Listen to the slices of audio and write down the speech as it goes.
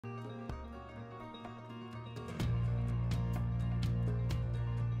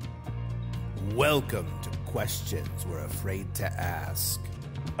Welcome to Questions We're Afraid to Ask.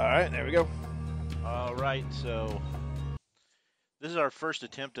 All right, there we go. All right, so this is our first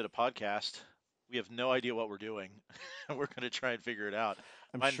attempt at a podcast. We have no idea what we're doing. We're going to try and figure it out.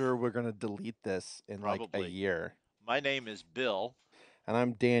 I'm sure we're going to delete this in like a Probably. year. My name is Bill, And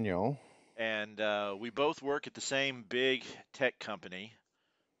I'm Daniel. and we both work at the same big tech company,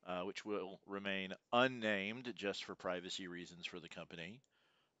 which will remain unnamed just for privacy reasons for the company.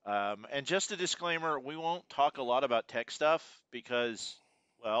 And just a disclaimer, we won't talk a lot about tech stuff because,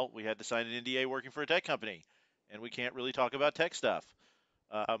 well, we had to sign an NDA working for a tech company, and we can't really talk about tech stuff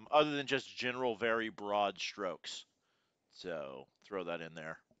other than just general, very broad strokes. So throw that in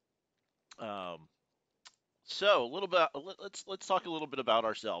there. So a little bit, let's talk a little bit about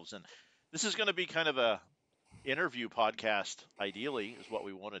ourselves, and this is going to be kind of a interview podcast. Ideally, is what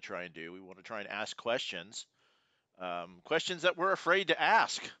we want to try and do. We want to try and ask questions. Questions that we're afraid to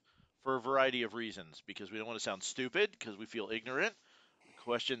ask for a variety of reasons, because we don't want to sound stupid, because we feel ignorant.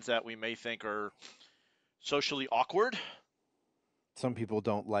 Questions that we may think are socially awkward. Some people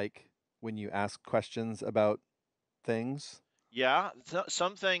don't like when you ask questions about things. Yeah,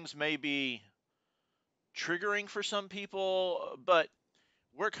 some things may be triggering for some people, but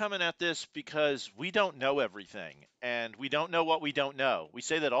we're coming at this because we don't know everything, and we don't know what we don't know. We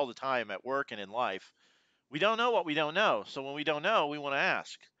say that all the time at work and in life. We don't know what we don't know. So when we don't know, we want to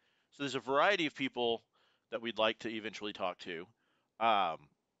ask. So there's a variety of people that we'd like to eventually talk to.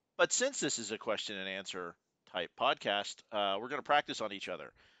 But since this is a question and answer type podcast, we're going to practice on each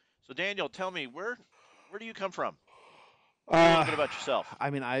other. So Daniel, tell me, where do you come from? Tell me a little bit about yourself. I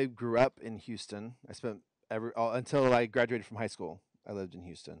mean, I grew up in Houston. I spent until I graduated from high school. I lived in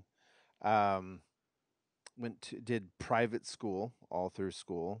Houston. Did private school all through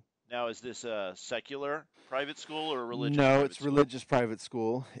school. Now, is this a secular private school or a religious? No, it's religious private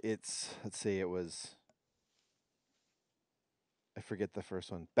school. It's, let's see, it was, I forget the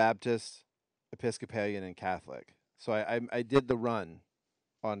first one, Baptist, Episcopalian, and Catholic. So I did the run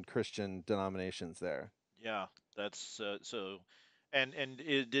on Christian denominations there. Yeah, that's so. And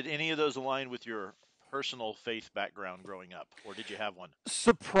did any of those align with your personal faith background growing up, or did you have one?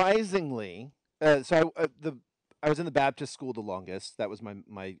 Surprisingly, I was in the Baptist school the longest. That was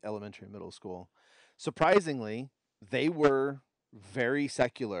my elementary and middle school. Surprisingly, they were very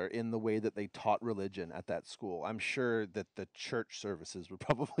secular in the way that they taught religion at that school. I'm sure that the church services were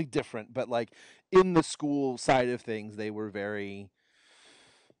probably different, but like in the school side of things, they were very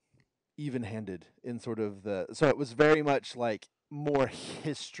even-handed in sort of so it was very much like more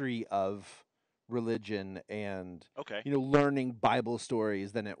history of religion and Okay. learning Bible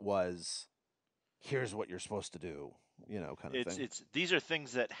stories than it was here's what you're supposed to do, kind of thing. These are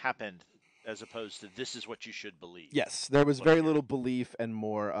things that happened as opposed to this is what you should believe. Yes, there was very little belief and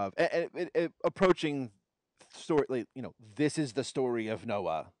more of approaching story, like, this is the story of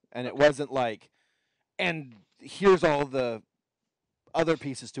Noah, and it wasn't like, and here's all the other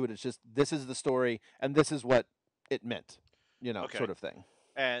pieces to it. It's just this is the story, and this is what it meant, sort of thing.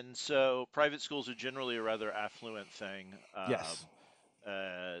 And so private schools are generally a rather affluent thing. Yes.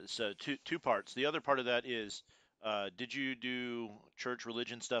 So two parts. The other part of that is, did you do church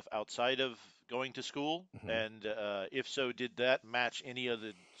religion stuff outside of going to school? Mm-hmm. And if so, did that match any of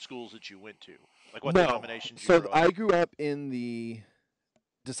the schools that you went to? Like what No. denominations you So grew up I in? grew up in the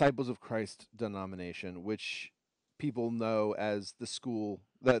Disciples of Christ denomination, which people know as the school.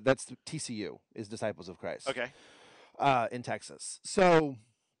 That's the TCU, is Disciples of Christ. Okay. In Texas. So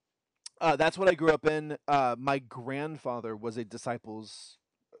that's what I grew up in. My grandfather was a Disciples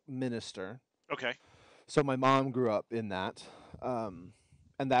minister. Okay. So my mom grew up in that.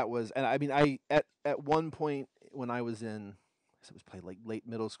 And that was, and I mean, at one point when I was in, it was probably like late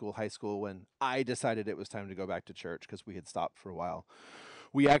middle school, high school, when I decided it was time to go back to church because we had stopped for a while.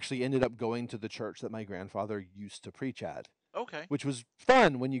 We actually ended up going to the church that my grandfather used to preach at. Okay. Which was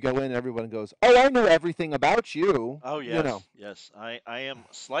fun when you go in and everyone goes, "Oh, I know everything about you." Oh yes, yes. I am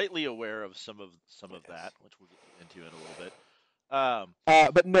slightly aware of some of that, which we'll get into in a little bit.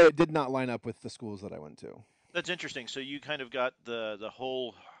 But no, it did not line up with the schools that I went to. That's interesting. So you kind of got the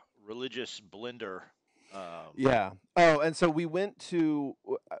whole religious blender. Yeah. Oh, and so we went to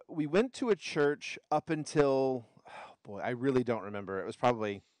a church up until, oh boy, I really don't remember. It was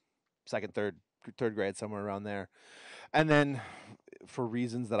probably second, third grade, somewhere around there. And then, for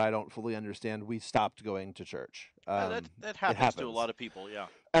reasons that I don't fully understand, we stopped going to church. That happens to a lot of people, yeah.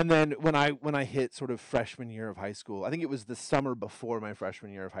 And then when I hit sort of freshman year of high school, I think it was the summer before my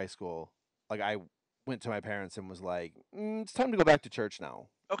freshman year of high school, like I went to my parents and was like, it's time to go back to church now.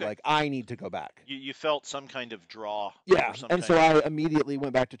 Okay. Like, I need to go back. You felt some kind of draw Yeah, or some and kind so of I immediately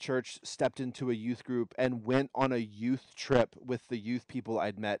went back to church, stepped into a youth group, and went on a youth trip with the youth people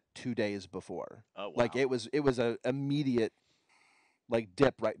I'd met 2 days before. oh Like, wow. it was a immediate like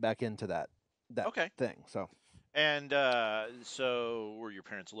dip right back into that Okay. thing. So And so were your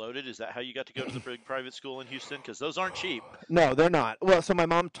parents loaded? Is that how you got to go to the big private school in Houston? Because those aren't cheap. no, they're not. Well, so my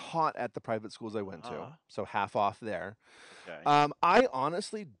mom taught at the private schools I went to, Ah, so half off there. okay. I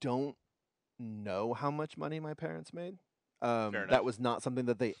honestly don't know how much money my parents made. Fair enough. That was not something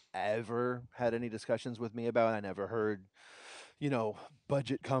that they ever had any discussions with me about. I never heard,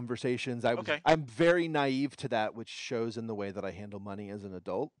 budget conversations. Okay. I'm very naive to that, which shows in the way that I handle money as an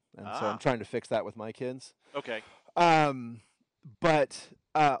adult, and so I'm Ah, trying to fix that with my kids. okay. Um, but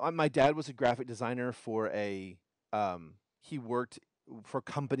my dad was a graphic designer for he worked for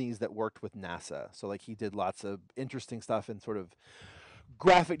companies that worked with NASA. So like he did lots of interesting stuff in sort of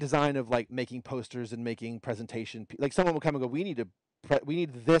graphic design of like making posters and making presentation. Like someone would come and go, we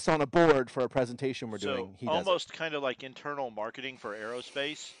need this on a board for a presentation we're So doing. He does it. almost kind of like internal marketing for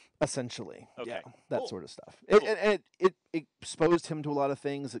aerospace. Essentially, yeah, Okay. that Cool. sort of stuff. Cool. It exposed him to a lot of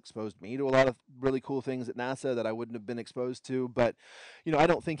things, exposed me to a lot of really cool things at NASA that I wouldn't have been exposed to. But, I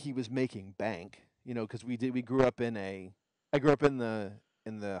don't think he was making bank, because we grew up I grew up in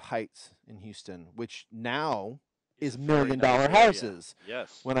the Heights in Houston, which now It's is a $1 very million nice area. houses.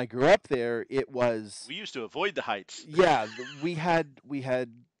 Yes. When I grew up there, it was, We used to avoid the Heights. yeah, we had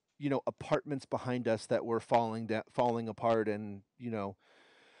apartments behind us that were falling apart, and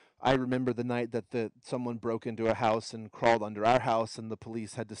I remember the night that someone broke into a house and crawled under our house, and the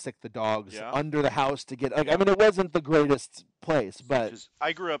police had to stick the dogs Yeah. under the house to get. Like, Yeah. I mean, it wasn't the greatest place, but Because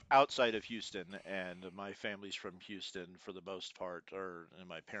I grew up outside of Houston, and my family's from Houston for the most part, and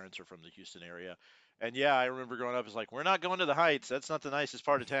my parents are from the Houston area. And yeah, I remember growing up, it's like we're not going to the Heights. That's not the nicest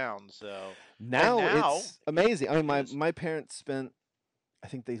part of town. So, and now now it's amazing. I mean, it is. my parents spent. I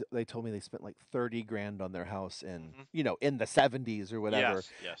think they told me they spent like 30 grand on their house in Mhm. in the 70s or whatever.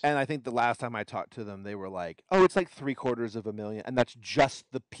 Yes, yes. And I think the last time I talked to them, they were like, "Oh, it's like $750,000, and that's just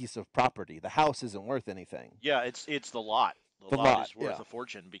the piece of property. The house isn't worth anything." Yeah, it's the lot. The lot lot, is worth yeah. a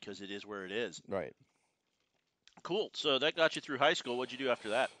fortune because it is where it is. Right. Cool. So that got you through high school. What'd you do after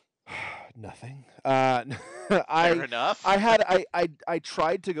that? Nothing. Fair I enough. I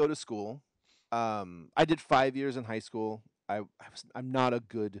tried to go to school. I did 5 years in high school. I'm not a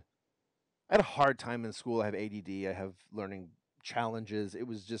good. I had a hard time in school. I have ADD. I have learning challenges. It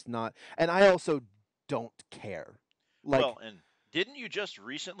was just not. And I also don't care. Like, Well, and didn't you just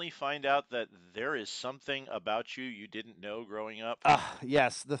recently find out that there is something about you you didn't know growing up?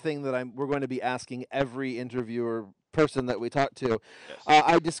 yes, the thing that we're going to be asking every interviewer person that we talk to. Yes.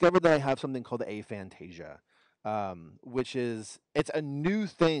 I discovered that I have something called aphantasia, which it's a new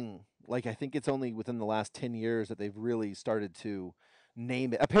thing. Like, I think it's only within the last 10 years that they've really started to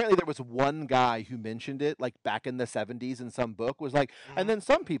name it. Apparently there was one guy who mentioned it like back in the 70s in some book, was like, and Mhm. then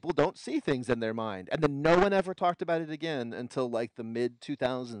some people don't see things in their mind, and then no one ever talked about it again until like the mid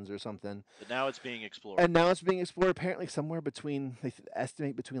 2000s or something. But now it's being explored. And now it's being explored. Apparently somewhere between,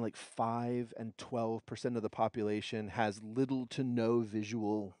 estimate between like 5 and 12% of the population has little to no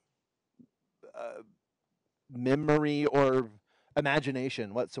visual memory or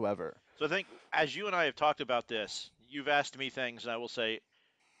imagination whatsoever. So I think as you and I have talked about this, you've asked me things, and I will say,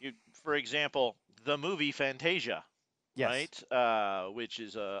 for example, the movie Fantasia, Yes. right? Which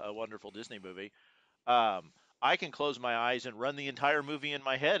is a wonderful Disney movie. Um, I can close my eyes and run the entire movie in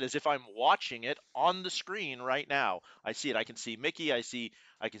my head as if I'm watching it on the screen right now. I see it. I can see Mickey. I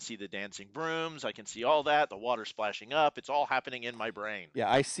can see the dancing brooms. I can see all that. The water splashing up. It's all happening in my brain.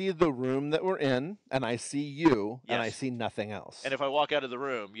 Yeah, I see the room that we're in, and I see you, and I Yes. see nothing else. And if I walk out of the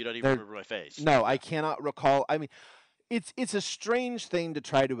room, you don't even There- remember my face. No, I cannot recall. I mean, it's a strange thing to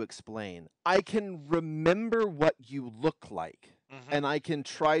try to explain. I can remember what you look like, Mhm. and I can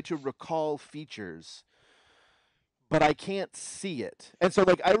try to recall features, but I can't see it. And so,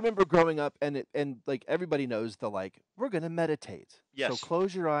 like, I remember growing up, and like everybody knows we're gonna meditate. Yes. So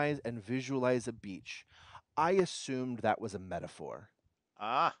close your eyes and visualize a beach. I assumed that was a metaphor,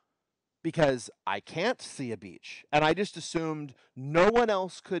 Ah, because I can't see a beach. And I just assumed no one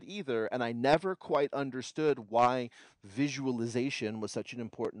else could either. And I never quite understood why visualization was such an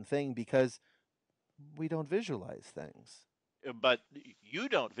important thing, because we don't visualize things. but you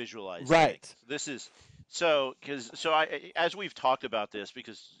don't visualize Right. things. This is so I as we've talked about this,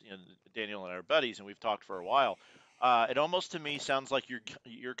 because Daniel and I are buddies and we've talked for a while. It almost to me sounds like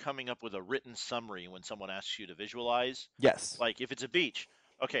you're coming up with a written summary when someone asks you to visualize. Yes. Like if it's a beach,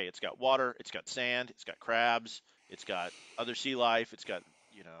 okay, it's got water, it's got sand, it's got crabs, it's got other sea life, it's got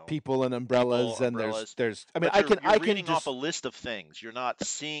people and umbrellas, people, and umbrellas. there's I mean But I you're can I can reading off just a list of things. You're not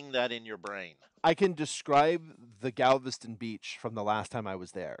seeing that in your brain. I can describe the Galveston beach from the last time I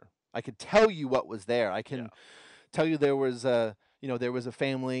was there. I could tell you what was there. I can Yeah. tell you there was a there was a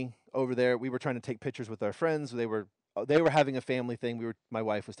family over there. We were trying to take pictures with our friends. They were having a family thing. My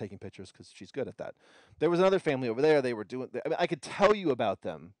wife was taking pictures because she's good at that. There was another family over there. They were doing. I mean, I could tell you about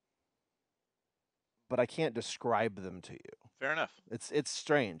them, but I can't describe them to you. Fair enough. It's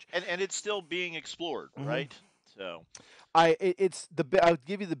strange. And it's still being explored, Mhm. right? So It's I would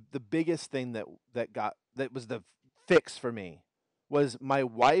give you the biggest thing that was the fix for me was my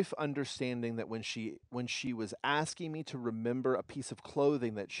wife understanding that when she was asking me to remember a piece of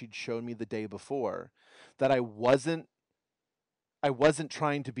clothing that she'd shown me the day before, that I wasn't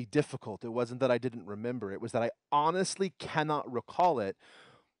trying to be difficult. It wasn't that I didn't remember. It was that I honestly cannot recall it,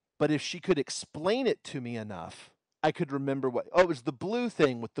 but if she could explain it to me enough, I could remember it was the blue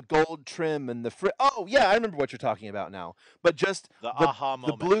thing with the gold trim and oh yeah, I remember what you're talking about now. But just the aha the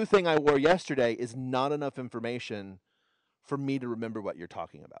moment. blue thing I wore yesterday is not enough information for me to remember what you're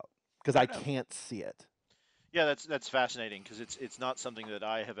talking about because I Fair enough. can't see it. Yeah, that's fascinating because it's not something that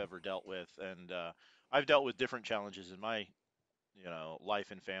I have ever dealt with, and I've dealt with different challenges in my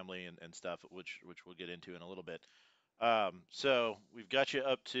life and family and stuff, which we'll get into in a little bit. So we've got you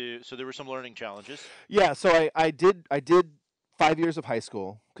up to. So there were some learning challenges. Yeah, so I did 5 years of high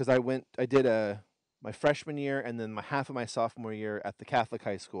school because I did my freshman year and then half of my sophomore year at the Catholic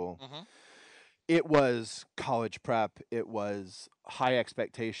high school. Mm-hmm. It was college prep. It was high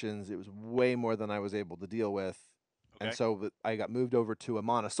expectations. It was way more than I was able to deal with. Okay. And so I got moved over to a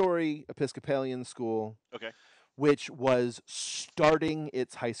Montessori Episcopalian school, Okay. which was starting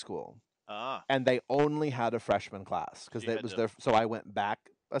its high school. Ah. And they only had a freshman class because You it had was to- their. So I went back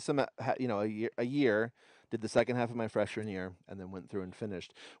a year, did the second half of my freshman year, and then went through and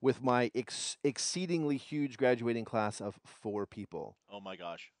finished with my exceedingly huge graduating class of 4 people. Oh my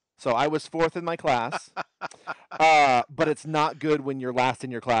gosh. So I was 4th in my class, but it's not good when you're last in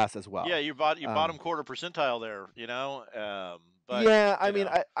your class as well. Yeah, your bottom quarter percentile there. But yeah, I mean,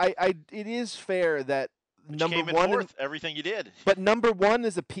 know. it is fair that But number you came in one, fourth, everything you did. but number one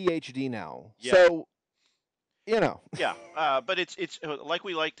is a PhD now. Yeah. So, Yeah, but it's like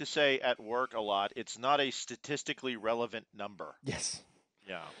we like to say at work a lot. It's not a statistically relevant number. Yes.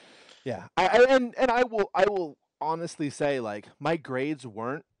 Yeah. Yeah. I will honestly say, like, my grades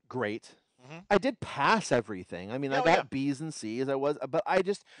weren't great. Mm-hmm. I did pass everything. I mean, I got B's and C's. But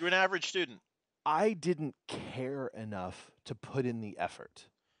you're an average student. I didn't care enough to put in the effort.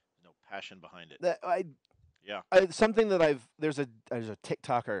 No passion behind it. Something that there's a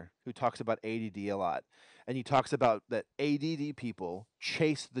TikToker who talks about ADD a lot, and he talks about that ADD people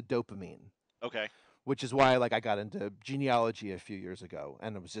chase the dopamine. Okay. Which is why, like, I got into genealogy a few years ago,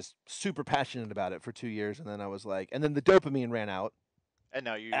 and I was just super passionate about it for 2 years, and then I was like, and then the dopamine ran out, and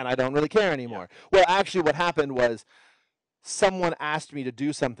I don't really care anymore. Yeah. Well, actually, what happened was someone asked me to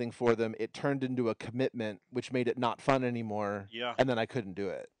do something for them. It turned into a commitment, which made it not fun anymore. Yeah. And then I couldn't do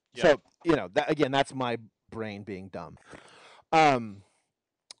it. Yeah. So that's my brain being dumb.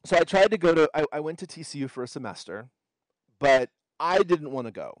 So I tried to go to. I went to TCU for a semester, but I didn't want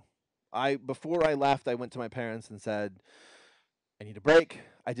to go. Before I left, I went to my parents and said, I need a break.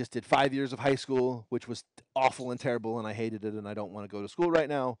 I just did 5 years of high school, which was awful and terrible, and I hated it, and I don't want to go to school right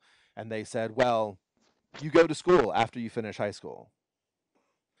now. And they said, well, you go to school after you finish high school.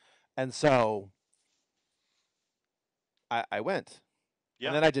 And so I went. Yeah.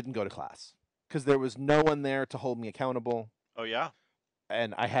 And then I didn't go to class because there was no one there to hold me accountable. Oh, yeah?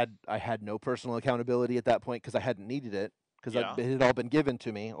 And I had no personal accountability at that point because I hadn't needed it. Because it had all been given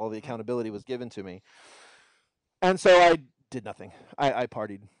to me. All the accountability was given to me. And so I did nothing. I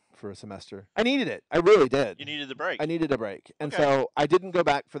partied for a semester. I needed it. I really did. You needed the break. I needed a break. And so I didn't go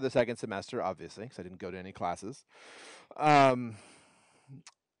back for the second semester, obviously, because I didn't go to any classes.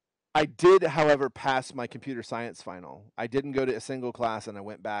 I did, however, pass my computer science final. I didn't go to a single class, and I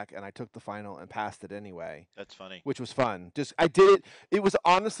went back and I took the final and passed it anyway. That's funny. Which was fun. I did it. It was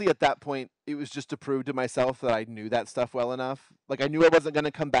honestly at that point, it was just to prove to myself that I knew that stuff well enough. Like, I knew I wasn't going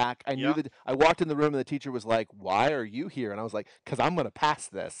to come back. I knew that I walked in the room and the teacher was like, "Why are you here?" And I was like, "'Cause I'm going to pass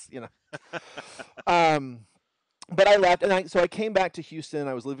this," But I left, and so I came back to Houston.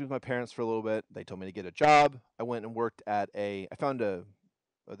 I was living with my parents for a little bit. They told me to get a job. I went and worked at I found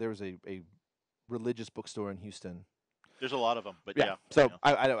there was a religious bookstore in Houston. There's a lot of them, but yeah. So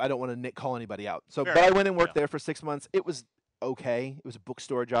I don't want to call anybody out. So, Fair but enough. I went and worked there for 6 months. It was okay. It was a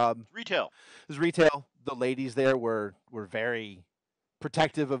bookstore job. Retail. It was retail. The ladies there were very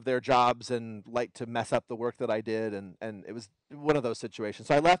protective of their jobs and like to mess up the work that I did, and it was one of those situations.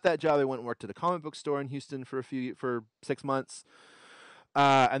 So I left that job. I went and worked at a comic book store in Houston for 6 months,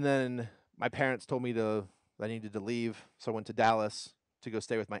 and then my parents told me I needed to leave, so I went to Dallas to go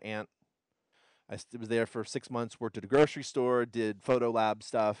stay with my aunt. Was there for 6 months. Worked at a grocery store, did photo lab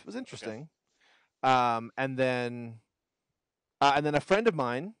stuff. It was interesting. And then a friend of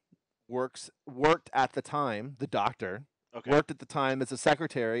mine worked at the time, the doctor. Okay. Worked at the time as a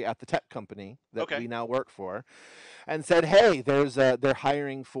secretary at the tech company that Okay. we now work for, and said, "Hey, they're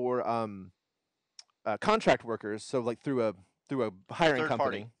hiring for contract workers, so like through a hiring Third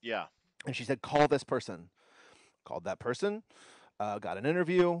company." party. Yeah. And she said, "Call this person." Called that person, got an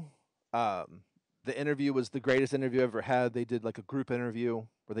interview. The interview was the greatest interview I ever had. They did like a group interview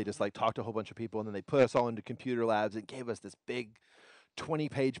where they just like talked to a whole bunch of people, and then they put us all into computer labs and gave us this big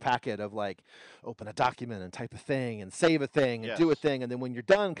 20-page packet of like open a document and type a thing and save a thing and do a Yes. thing, and then when you're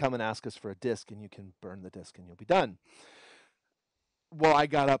done, come and ask us for a disk and you can burn the disk and you'll be done. Well, I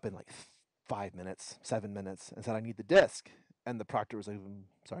got up in like 5 minutes, 7 minutes, and said I need the disk, and the proctor was like,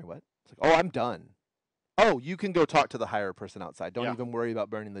 "Sorry, what?" It's like, "Oh, I'm done." "Oh, you can go talk to the hire person outside. Don't Yeah. even worry about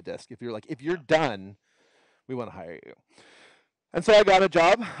burning the disk. If you're done, we want to hire you." And so I got a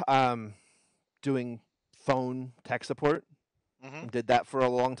job doing phone tech support. Hmm. Did that for a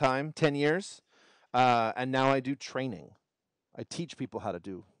long time, 10 years. And now I do training. I teach people how to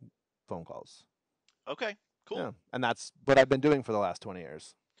do phone calls. Okay. Cool. Yeah. And that's what I've been doing for the last 20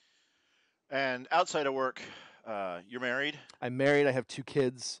 years. And outside of work, you're married. I'm married. I have 2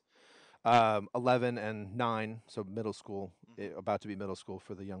 kids, 11 and 9, so middle school, about to be middle school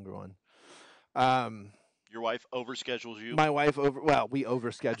for the younger one. Your wife overschedules you. My wife we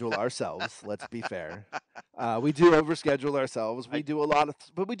overschedule ourselves. Let's be fair. We do overschedule ourselves. We do a lot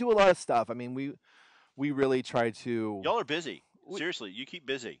of stuff. I mean, we really try to. Y'all are busy. Seriously, you keep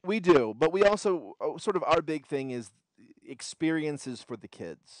busy. We do, but we also sort of our big thing is experiences for the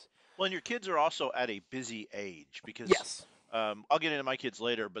kids. Well, and your kids are also at a busy age because Yes, I'll get into my kids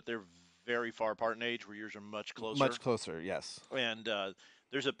later, but they're very far apart in age where yours are much closer. much closer. Yes, And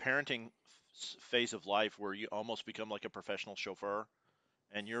there's a parenting phase of life where you almost become like a professional chauffeur,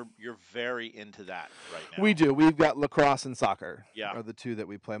 and you're very into that right now. we do. We've got lacrosse and soccer. Yeah. Are the 2 that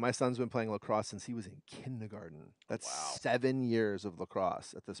we play. My son's been playing lacrosse since he was in kindergarten. That's Wow. 7 years of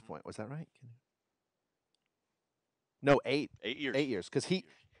lacrosse at this point. Was that right? No, 8. 8 years. 8 years, because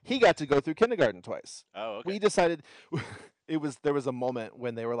he got to go through kindergarten twice. Oh, okay. We decided there was a moment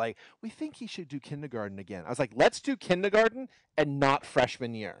when they were like, "We think he should do kindergarten again." I was like, "Let's do kindergarten and not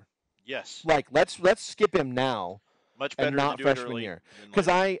freshman year. Yes. Like let's skip him now Much better and not to do it freshman early year." than Because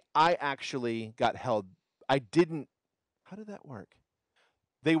later. I actually got held. I didn't. How did that work?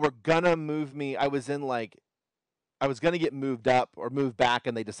 They were gonna move me. I was gonna get moved up or moved back,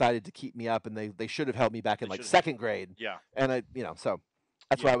 and they decided to keep me up, and they should have held me back in They like should've. 2nd grade. Yeah. And so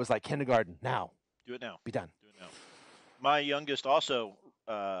that's why Yeah. I was like, kindergarten now, Do it now. be done. Do it now. My youngest also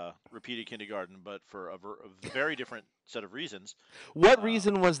repeated kindergarten, but for a very different set of reasons. What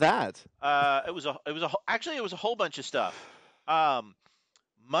reason was that? Actually it was a whole bunch of stuff.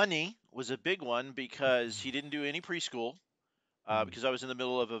 Money was a big one because he didn't do any preschool because I was in the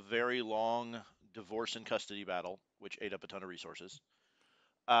middle of a very long divorce and custody battle, which ate up a ton of resources.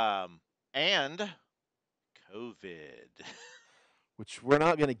 And COVID. Which we're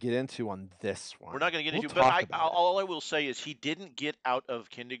not going to get into on this one. We're not going to get We'll into, but talk about it. all I will say is he didn't get out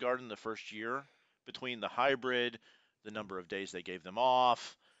of kindergarten the first year between the hybrid, the number of days they gave them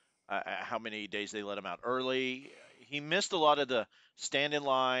off, how many days they let him out early. He missed a lot of the stand in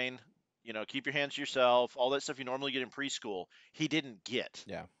line, keep your hands to yourself, all that stuff you normally get in preschool. He didn't get,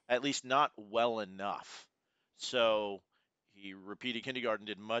 Yeah. at least not well enough. So he repeated kindergarten,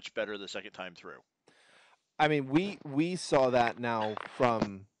 did much better the second time through. I mean, we saw that now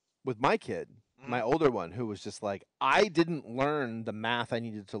with my kid, my older one, who was just like, I didn't learn the math I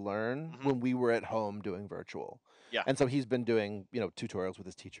needed to learn when we were at home doing virtual. Yeah. And so he's been doing, tutorials with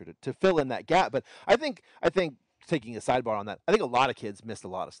his teacher to fill in that gap. But I think taking a sidebar on that, I think a lot of kids missed a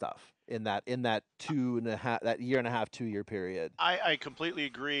lot of stuff in that 1.5, 2 year period. I completely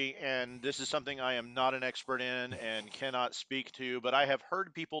agree, and this is something I am not an expert in and cannot speak to, but I have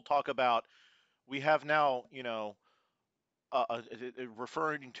heard people talk about we have now,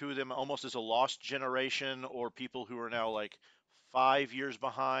 referring to them almost as a lost generation or people who are now like 5 years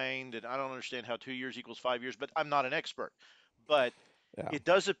behind, and I don't understand how 2 years equals 5 years, but I'm not an expert. But Yeah. it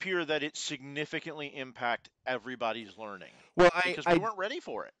does appear that it significantly impact everybody's learning Well, because we weren't ready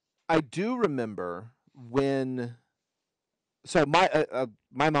for it. I do remember when. So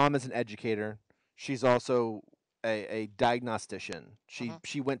my mom is an educator. She's also a diagnostician.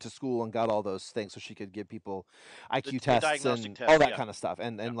 She went to school and got all those things so she could give people IQ The tests diagnostic and test, all that yeah. kind of stuff.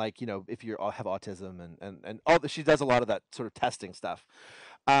 And Yeah. like, you know, if you have autism and all that, she does a lot of that sort of testing stuff.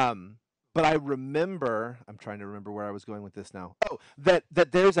 But I remember, I'm trying to remember where I was going with this now. Oh, that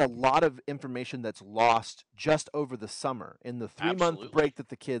there's a lot of information that's lost just over the summer in the 3-month Absolutely. break that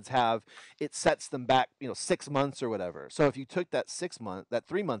the kids have. It sets them back, 6 months or whatever. So if you took that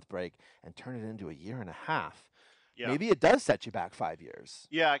 3-month break and turn it into a year and a half, Yeah. maybe it does set you back 5 years.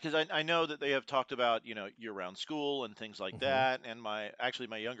 Yeah, because I know that they have talked about, year-round school and things like Mhm. that. And my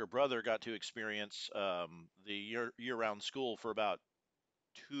younger brother got to experience the year-round school for about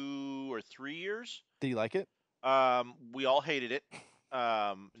 2 or 3 years. Do you like it? We all hated it,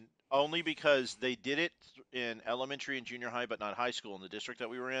 only because they did it in elementary and junior high, but not high school in the district that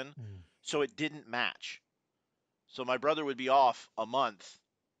we were in. So it didn't match. So my brother would be off a month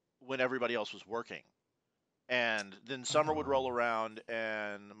when everybody else was working. And then summer would roll Oh. around,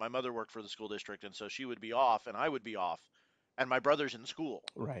 and my mother worked for the school district, and so she would be off, and I would be off, and my brother's in school.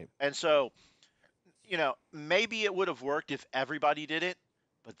 Right. And so, maybe it would have worked if everybody did it,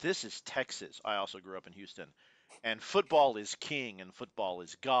 but this is Texas. I also grew up in Houston, and football is king, and football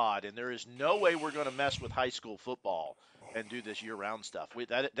is God, and there is no way we're going to mess with high school football and do this year-round stuff.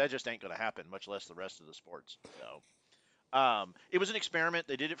 That just ain't going to happen, much less the rest of the sports. So, it was an experiment.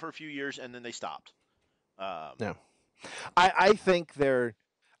 They did it for a few years, and then they stopped. No. I think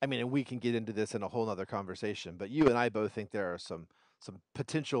and we can get into this in a whole nother conversation, but you and I both think there are some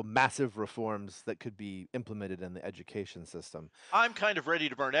potential massive reforms that could be implemented in the education system. I'm kind of ready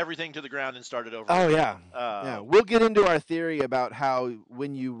to burn everything to the ground and start it over. Oh, again. yeah. We'll get into our theory about how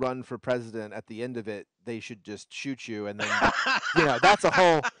when you run for president, at the end of it, they should just shoot you, and then that's a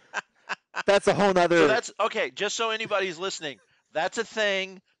whole nother. So that's okay. Just so anybody's listening, that's a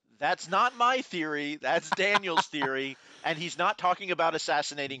thing. That's not my theory. That's Daniel's theory, and he's not talking about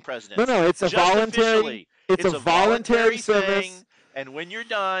assassinating presidents. No, it's a Just voluntary. officially, It's a voluntary service. thing. And when you're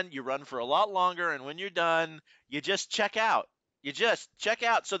done, you run for a lot longer. And when you're done, you just check out. You just check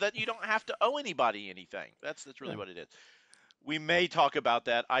out so that you don't have to owe anybody anything. That's really what it is. We may talk about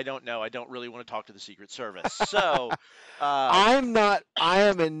that. I don't know. I don't really want to talk to the Secret Service. So I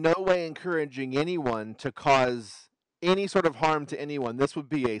am in no way encouraging anyone to cause any sort of harm to anyone. This would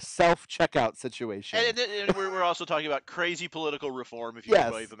be a self-checkout situation. And we're also talking about crazy political reform if you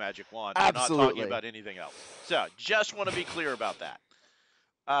Yes. wave a magic wand. Absolutely. We're not talking about anything else. So just want to be clear about that.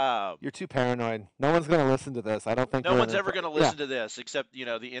 You're too paranoid. No one's going to listen to this. I don't think No one's ever going to listen to this except, the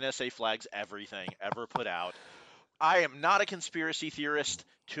NSA flags everything ever put out. I am not a conspiracy theorist.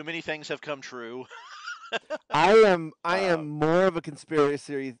 Too many things have come true. I am more of a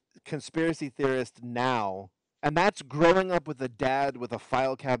conspiracy theorist now. And that's growing up with a dad with a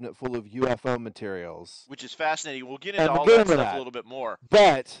file cabinet full of UFO materials. Which is fascinating. We'll get into And all we'll that get into stuff that. a little bit more.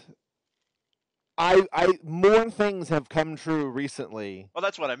 But I more things have come true recently. Well,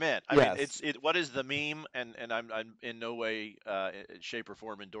 that's what I meant. I Yes. mean, what is the meme? And I'm in no way, shape, or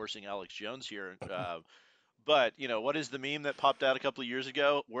form endorsing Alex Jones here. But what is the meme that popped out a couple of years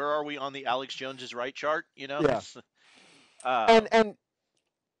ago? Where are we on the Alex Jones is right chart? Yeah. Uh, And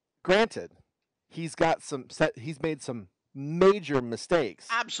granted, he's made some major mistakes.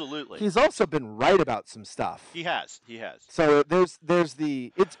 absolutely. He's also been right about some stuff. He has. So there's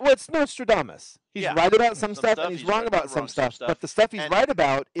it's Nostradamus. He's Yeah. right about some Some stuff, stuff, and he's he's wrong right about about some wrong stuff. stuff. But the stuff he's And- right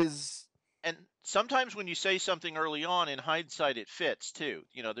about is And sometimes when you say something early on, in hindsight, it fits too.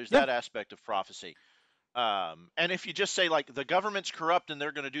 There's Yeah. that aspect of prophecy. And if you just say like the government's corrupt and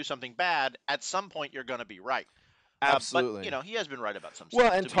they're going to do something bad, at some point you're going to be right. absolutely. But he has been right about some Well,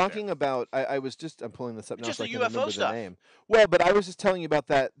 stuff. and to be fair. talking about, I'm pulling this up now Just so I the can UFO remember stuff. the name. Well, but I was just telling you about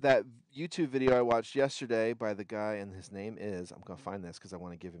that YouTube video I watched yesterday by the guy, and his name is, I'm going to find this because I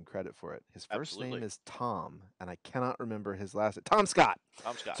want to give him credit for it. His first name Absolutely. is Tom, and I cannot remember his last name. Tom Scott.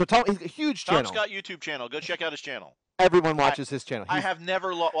 Tom Scott. So Tom, he's a huge Tom channel. Scott YouTube channel. Go check out his channel. Everyone watches his channel. I have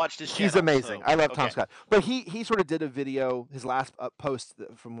never watched his channel. He's amazing. so- I love Tom okay. Scott. But he sort of did a video. His last post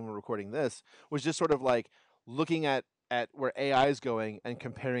from when we're recording this was just sort of like looking at where AI is going and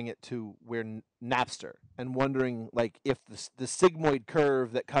comparing it to where Napster, and wondering like if the sigmoid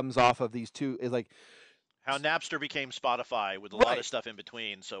curve that comes off of these two is like How Napster became Spotify with a lot Right. of stuff in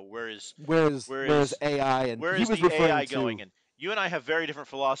between. So where's where's AI, and where he is was the referring AI to going? And you and I have very different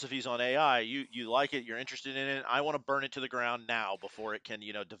philosophies on AI. You like it, you're interested in it. I want to burn it to the ground now before it can,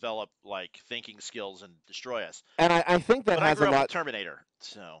 develop like thinking skills and destroy us. and I think that But I has grew a up lot. with Terminator,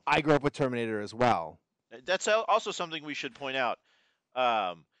 so I grew up with Terminator as well. that's also something we should point out.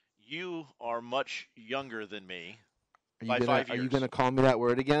 You are much younger than me. Are you By gonna 5 Are you years. gonna call me that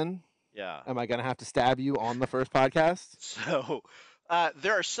word again? Yeah. Am I gonna have to stab you on the first podcast? So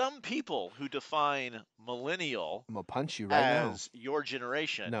there are some people who define millennial I'm gonna punch you right now. as your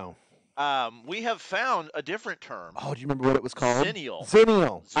generation. No. We have found a different term, Oh, do you remember what it was called? Zennial.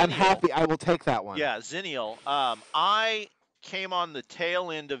 Zennial. I'm Zennial. happy. I will take that one. Yeah, Zennial. I came on the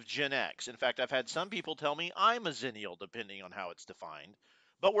tail end of Gen X. In fact, I've had some people tell me I'm a Zennial, depending on how it's defined.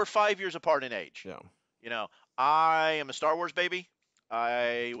 But we're 5 years apart in age. Yeah. You know, I am a Star Wars baby.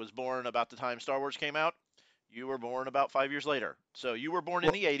 I was born about the time Star Wars came out. You were born about 5 years later. So you were born in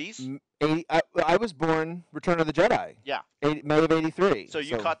Well, the 80s. 80, I was born Return of the Jedi. Yeah. May of '83. So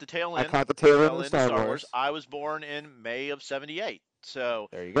you caught the tail I end. caught the tail end of of Star Wars. I was born in May of '78. So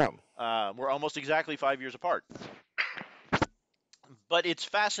There you go. we're almost exactly 5 years apart. But it's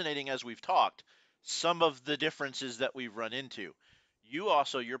fascinating as we've talked, some of the differences that we've run into. You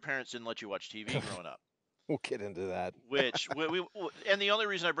also, your parents didn't let you watch TV growing up. We'll get into that. Which and the only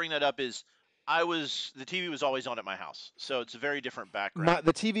reason I bring that up is the TV was always on at my house, so it's a very different background.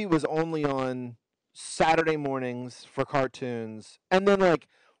 The TV was only on Saturday mornings for cartoons, and then like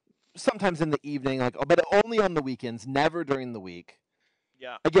sometimes in the evening, but only on the weekends, never during the week.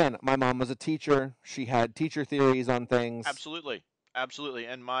 Yeah. Again, my mom was a teacher. She had teacher theories on things. Absolutely.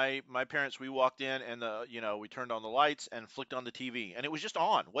 And my parents, we walked in and we turned on the lights and flicked on the TV, and it was just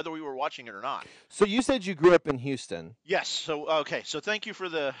on, whether we were watching it or not. So you said you grew up in Houston. Yes. So okay. So thank you for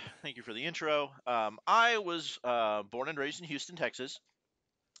the intro. I was born and raised in Houston, Texas,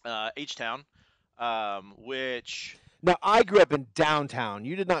 H-Town, which. Now, I grew up in downtown.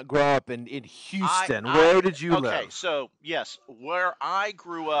 You did not grow up in Houston. Where did you live? Okay, so yes, where I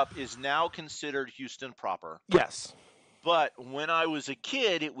grew up is now considered Houston proper. Yes. But when I was a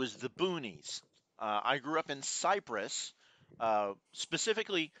kid, it was the boonies. I grew up in Cypress,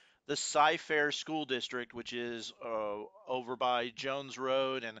 specifically the Cy-Fair School District, which is over by Jones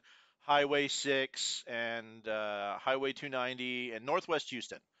Road and Highway 6 and Highway 290 and Northwest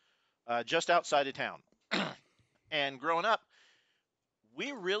Houston, just outside of town. And growing up,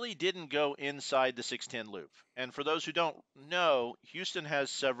 we really didn't go inside the 610 loop. And for those who don't know, Houston has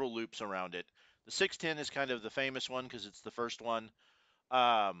several loops around it. The 610 is kind of the famous one because it's the first one.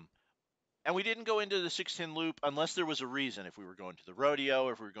 And we didn't go into the 610 loop unless there was a reason. If we were going to the rodeo,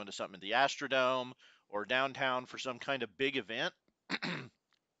 or if we were going to something at the Astrodome or downtown for some kind of big event,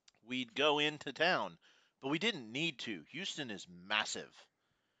 we'd go into town. But we didn't need to. Houston is massive.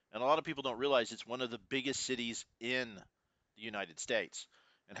 And a lot of people don't realize it's one of the biggest cities in the United States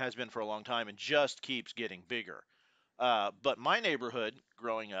and has been for a long time and just keeps getting bigger. But my neighborhood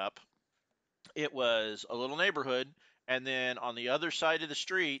growing up, it was a little neighborhood, and then on the other side of the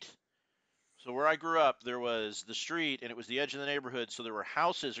street, so where I grew up, there was the street, and it was the edge of the neighborhood, so there were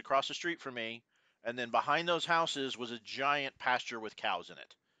houses across the street from me, and then behind those houses was a giant pasture with cows in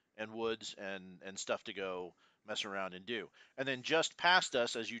it, and woods and stuff to go mess around and do. And then just past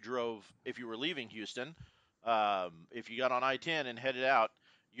us, as you drove, if you were leaving Houston, if you got on I-10 and headed out,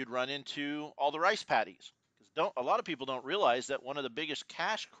 you'd run into all the rice paddies. Because a lot of people don't realize that one of the biggest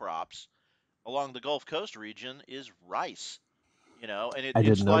cash crops along the Gulf Coast region is rice. And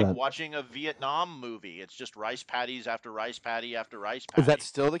it's like watching a Vietnam movie. It's just rice paddies after rice paddy after rice paddy. Is that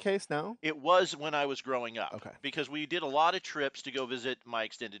still the case now? It was when I was growing up. Okay. Because we did a lot of trips to go visit my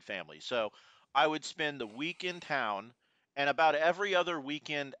extended family. So I would spend the week in town and about every other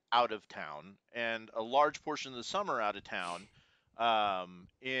weekend out of town, and a large portion of the summer out of town. I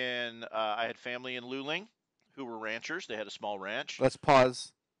had family in Luling who were ranchers. They had a small ranch. Let's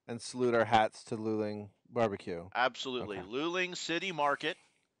pause and salute our hats to Luling Barbecue. Absolutely. Okay. Luling City Market.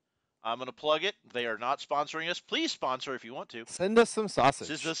 I'm going to plug it. They are not sponsoring us. Please sponsor if you want to. Send us some sausage.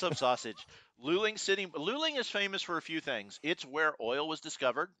 Send us some sausage. Luling is famous for a few things. It's where oil was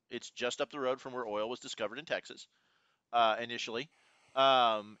discovered. It's just up the road from where oil was discovered in Texas initially.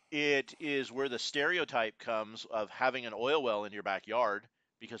 It is where the stereotype comes of having an oil well in your backyard,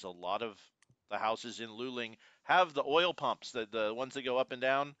 because a lot of the houses in Luling have the oil pumps, the ones that go up and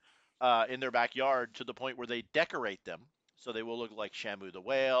down in their backyard, to the point where they decorate them. So they will look like Shamu the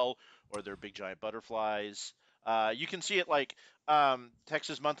whale, or they're big giant butterflies. You can see it like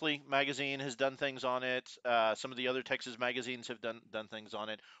Texas Monthly magazine has done things on it. Some of the other Texas magazines have done things on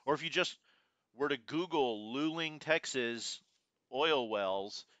it. Or if you just were to Google Luling, Texas oil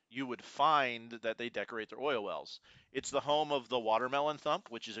wells, you would find that they decorate their oil wells. It's the home of the Watermelon Thump,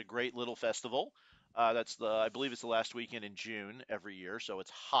 which is a great little festival. I believe it's the last weekend in June every year, so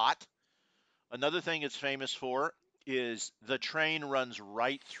it's hot. Another thing it's famous for is the train runs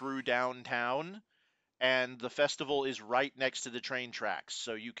right through downtown, and the festival is right next to the train tracks,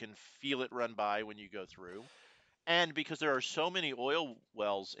 so you can feel it run by when you go through. And because there are so many oil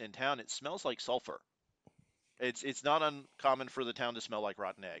wells in town, it smells like sulfur. It's not uncommon for the town to smell like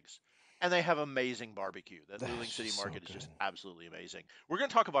rotten eggs. And they have amazing barbecue. That Luling That's City just so Market is just good. absolutely amazing. We're going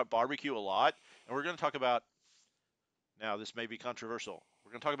to talk about barbecue a lot, and we're going to talk about, now this may be controversial.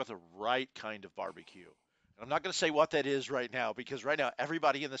 We're going to talk about the right kind of barbecue. And I'm not going to say what that is right now because right now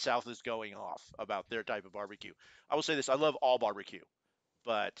everybody in the South is going off about their type of barbecue. I will say this: I love all barbecue,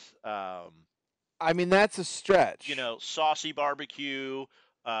 but I mean, that's a stretch. saucy barbecue,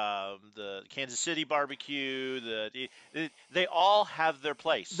 the Kansas City barbecue, they all have their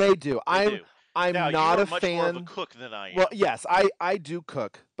place. They do. They I'm do. Now, I'm you not are a much more of a fan. cook than I Well, am. yes, I do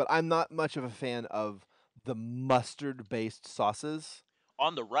cook, but I'm not much of a fan of the mustard-based sauces.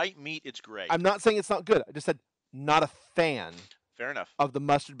 On the right meat, it's great. I'm not saying it's not good. I just said not a fan Fair enough. of the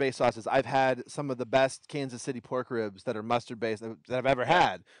mustard-based sauces. I've had some of the best Kansas City pork ribs that are mustard-based that I've ever Yeah,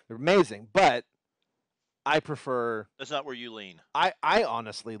 had. They're amazing, but I prefer. that's not where you lean. I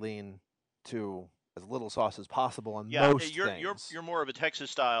honestly lean to as little sauce as possible on Yeah, most things, you're more of a Texas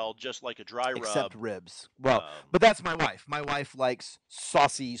style, just like a dry except rub. ribs. Well, Um, but that's my wife. My wife likes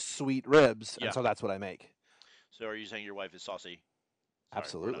saucy, sweet ribs, and yeah. so that's what I make. So are you saying your wife is saucy? Sorry,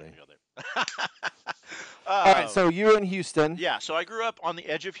 we're not Absolutely. going to go there. All right, so you're in Houston. Yeah, so I grew up on the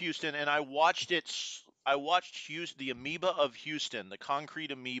edge of Houston, and I watched it. I watched Houston, the amoeba of Houston, the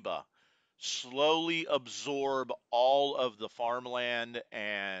concrete amoeba, slowly absorb all of the farmland.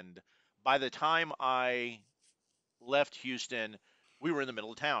 And by the time I left Houston, we were in the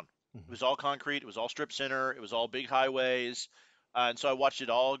middle of town. It Mhm. was all concrete. It was all strip center. It was all big highways, and so I watched it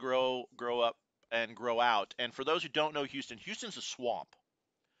all grow up and grow out. And for those who don't know Houston, Houston's a swamp.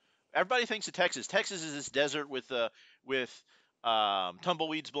 Everybody thinks of Texas. Texas is this desert with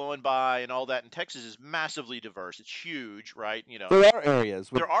tumbleweeds blowing by and all that. And Texas is massively diverse. It's huge, right? There are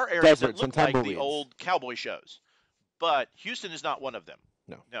areas with There are areas that deserts and look like the tumbleweeds. old cowboy shows, but Houston is not one of them.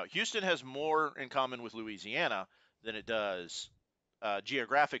 No. No, Houston has more in common with Louisiana than it does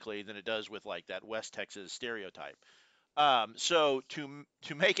geographically than it does with like that West Texas stereotype. So to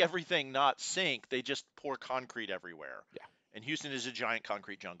make everything not sink, they just pour concrete everywhere. Yeah. And Houston is a giant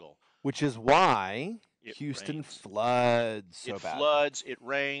concrete jungle. Which is why It Houston rains. floods so It bad. floods. It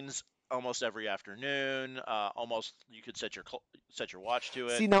rains almost every afternoon. Almost you could set your watch to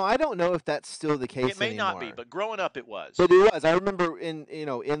it. See, now I don't know if that's still the It case may not be, anymore. but growing up it was. But it was. I remember in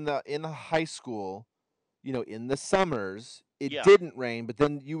the high school, in the summers, it Yeah. didn't rain, but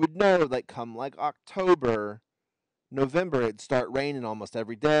then you would know like come like October, November, it'd start raining almost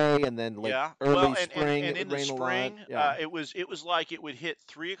every day, and then like Yeah. early Well, and, and, spring and it in would the rain a lot. spring, Yeah. it was like it would hit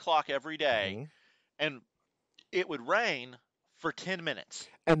 3 o'clock every day, hmm and it would rain for 10 minutes.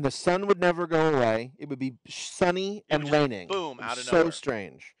 And the sun would never go away. It would be sunny It would and just raining. boom It was out of so nowhere.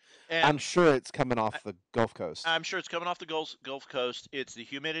 strange. I'm And sure it's coming off the Gulf Coast. I'm sure it's coming off the Gulf Coast. It's the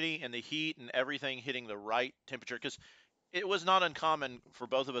humidity and the heat and everything hitting the right temperature because it was not uncommon for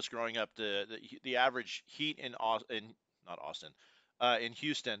both of us growing up. The average heat in not Austin, in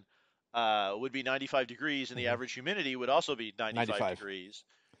Houston, would be 95 degrees, and the Mhm. average humidity would also be 95 95. degrees.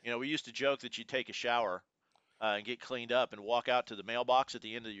 We used to joke that you'd take a shower and get cleaned up and walk out to the mailbox at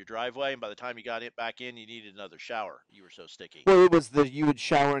the end of your driveway, and by the time you got it back in, you needed another shower. You were so sticky. Well, it was you would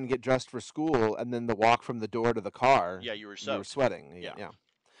shower and get dressed for school, and then the walk from the door to the car, Yeah, you were you were soaked. sweating. Yeah. Yeah.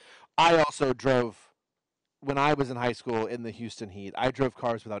 I also drove when I was in high school in the Houston heat. I drove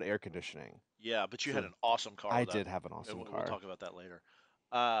cars without air conditioning. Yeah, but you had So an awesome car. I Though. did have an awesome We'll car. talk about that later.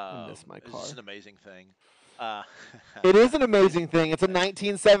 I miss my It's car. just an amazing thing. Uh, It is an amazing thing. It's a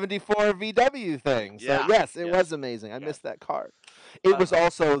 1974 VW thing. So Yeah, yes, it yes, was amazing. I yes. missed that car. It was Uh,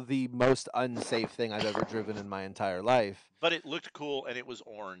 also the most unsafe thing I've ever driven in my entire life. but it looked cool and it was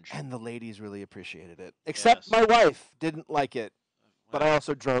orange. And the ladies really appreciated it. Except Yes. my wife didn't like it. But I Well,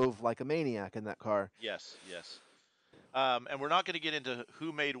 also drove like a maniac in that car. yes, yes. And we're not going to get into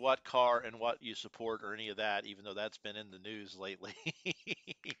who made what car and what you support or any of that, even though that's been in the news lately.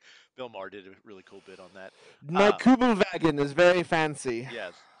 Bill Maher did a really cool bit on that. My Kubelwagen is very fancy.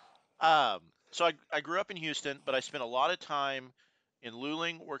 Yes. So I grew up in Houston, but I spent a lot of time in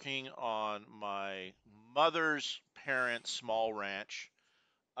Luling working on my mother's parents' small ranch.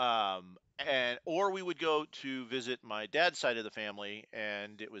 Or we would go to visit my dad's side of the family,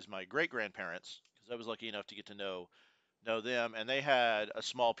 and it was my great grandparents because I was lucky enough to get to know them, and they had a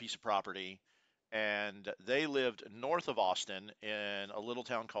small piece of property, and they lived north of Austin in a little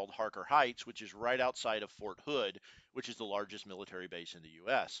town called Harker Heights, which is right outside of Fort Hood, which is the largest military base in the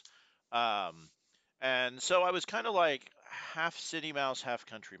U.S. Um, and so I was kind of like half city mouse, half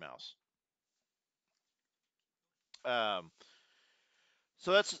country mouse. Um,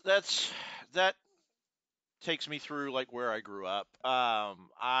 so that's that takes me through like where I grew up.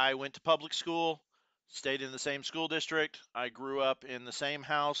 I went to public school, stayed in the same school district. I grew up in the same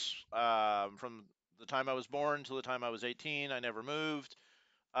house from the time I was born till the time I was 18. I never moved.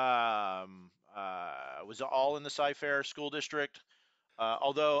 Was all in the Cy-Fair school district.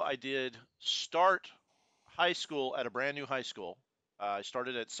 Although I did start high school at a brand new high school. I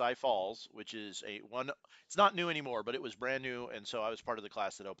started at Cy Falls, which is a one. It's not new anymore, but it was brand new, and so I was part of the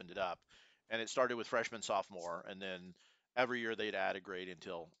class that opened it up. And it started with freshman, sophomore, and then every year they'd add a grade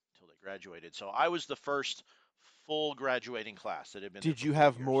until they graduated. So I was the first full graduating class that had been there Did for you four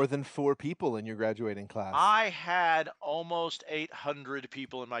have years. more than 4 people in your graduating class? I had almost 800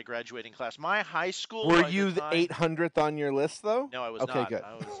 people in my graduating class. My high school Were by the you the time 800th on your list, though? No, I was Okay, not. good.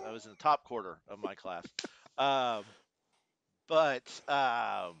 I was in the top quarter of my class. Um, but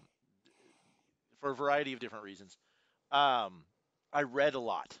for a variety of different reasons. Um, I read a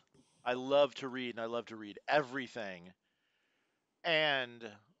lot. I love to read, and I love to read everything. And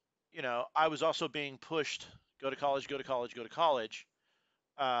I was also being pushed, go to college, go to college, go to college,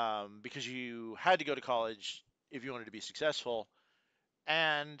 because you had to go to college if you wanted to be successful.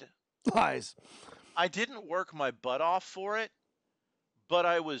 And Lies. I didn't work my butt off for it, but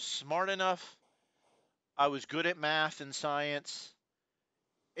I was smart enough. I was good at math and science.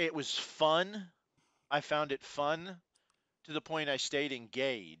 It was fun. I found it fun to the point I stayed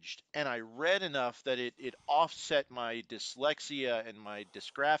engaged. And I read enough that it offset my dyslexia and my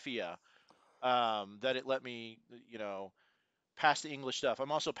dysgraphia, that it let me, pass the English stuff.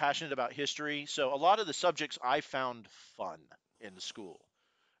 I'm also passionate about history. So a lot of the subjects I found fun in the school.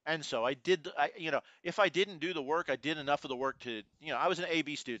 And so I did, if I didn't do the work, I did enough of the work to, I was an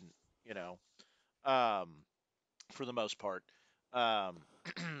AB student, you know, um, for the most part. Um,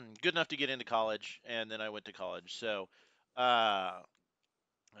 good enough to get into college, and then I went to college. So, uh,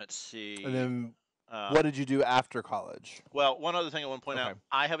 let's And see. then Uh, what did you do after college? well, one other thing I want to point Okay. out: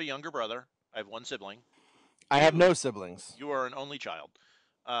 I have a younger brother. I have one sibling. I have You no siblings. you are an only child,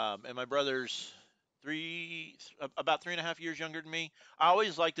 and my brother's about 3.5 years younger than me. I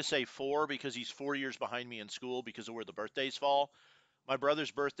always like to say four because he's 4 years behind me in school because of where the birthdays fall. My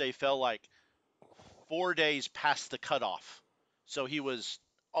brother's birthday fell like 4 days past the cutoff, so he was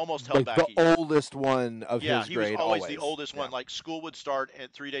almost held Like back the a year. oldest one of Yeah, his he was grade always the always. oldest Yeah. one. Like school would start,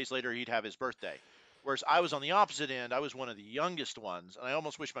 and 3 days later he'd have his birthday. Whereas I was on the opposite end. I was one of the youngest ones, and I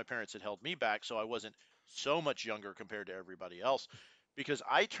almost wish my parents had held me back so I wasn't so much younger compared to everybody else. Because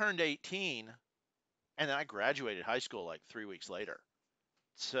I turned 18, and then I graduated high school like 3 weeks later.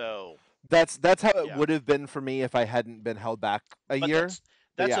 So That's how it yeah, would have been for me if I hadn't been held back a but year. But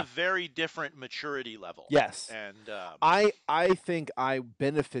that's a yeah. very different maturity level, Yes. and I think I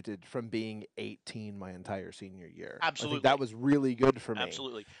benefited from being 18 my entire senior year. I think that absolutely. was really good for me.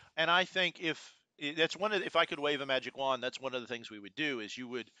 Absolutely. And I think that's if I could wave a magic wand, that's one of the things we would do is you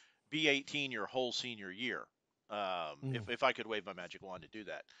would be 18 your whole senior year. Mm. If I could wave my magic wand to do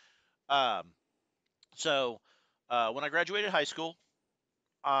that. Um, so when I graduated high school,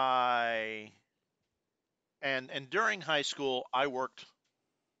 I and during high school, I worked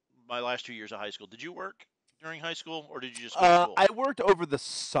my last 2 years of high school. Did you work during high school or did you just go to school? I worked over the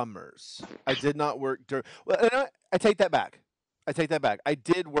summers. I did not work during. Well, and I take that back. I take that back. I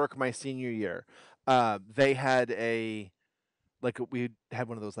did work my senior year. They had we had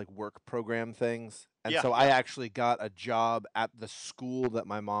one of those like work program things, and Yeah, so I yeah. actually got a job at the school that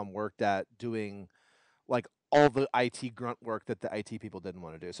my mom worked at doing like all the IT grunt work that the IT people didn't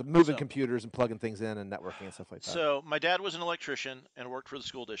want to do. So moving So computers and plugging things in and networking and stuff like that. So my dad was an electrician and worked for the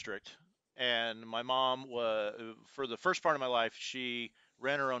school district, and my mom was for the first part of my life she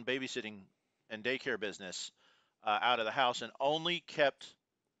ran her own babysitting and daycare business out of the house and only kept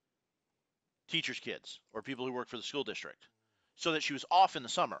teachers' kids or people who worked for the school district, so that she was off in the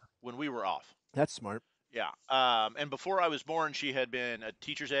summer when we were off. That's smart. Yeah, and before I was born, she had been a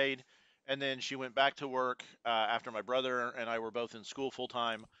teacher's aide, and then she went back to work after my brother and I were both in school full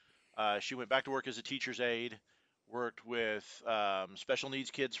time. She went back to work as a teacher's aide, worked with special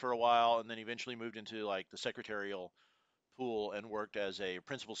needs kids for a while, and then eventually moved into like the secretarial pool and worked as a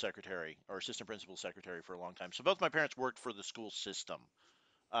principal secretary or assistant principal secretary for a long time. So both my parents worked for the school system.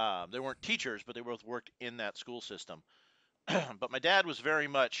 They weren't teachers, but they both worked in that school system. But my dad was very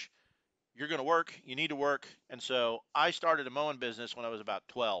much, you're going to work, you need to work. And so I started a mowing business when I was about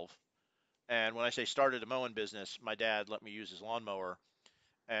 12. And when I say started a mowing business, my dad let me use his lawnmower.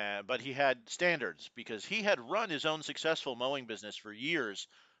 But he had standards because he had run his own successful mowing business for years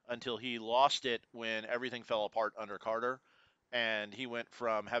until he lost it when everything fell apart under Carter. And he went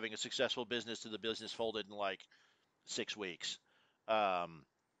from having a successful business to the business folded in like 6 weeks. Um,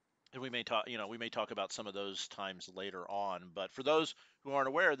 And we may talk about some of those times later on. But for those who aren't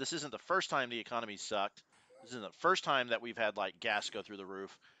aware, this isn't the first time the economy sucked. This isn't the first time that we've had like gas go through the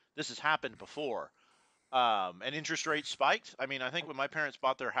roof. This has happened before. And interest rates spiked. I mean, I think when my parents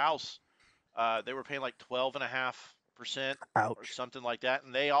bought their house, they were paying like 12.5% or Ouch. something like that,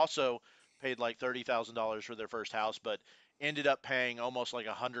 and they also paid like $30,000 for their first house, but ended up paying almost like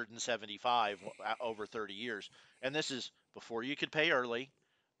 175 over 30 years. And this is before you could pay early.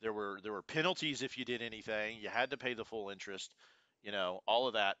 There were penalties if you did anything. You had to pay the full interest. All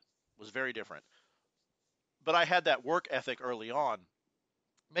of that was very different. But I had that work ethic early on.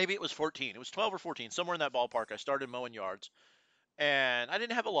 Maybe it was 14. It was 12 or 14, somewhere in that ballpark. I started mowing yards, and I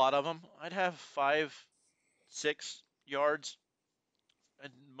didn't have a lot of them. I'd have 5, 6 yards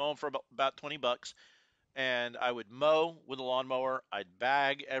and mow them for about $20. And I would mow with a lawnmower. I'd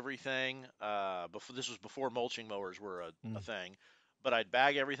bag everything. Before this was before mulching mowers were a Mm. thing, but I'd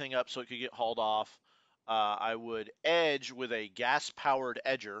bag everything up so it could get hauled off. I would edge with a gas-powered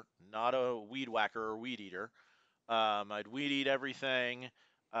edger, not a weed whacker or weed eater. I'd weed eat everything.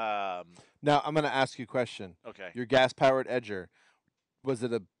 Um, Now I'm gonna ask you a question. okay. Your gas powered edger, was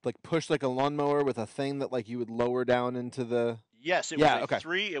it a like push like a lawnmower with a thing that like you would lower down into the? Yes, Yeah. Okay.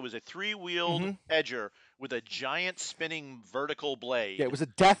 it was a three-wheeled Mm-hmm. edger with a giant spinning vertical Yeah, it blade. was a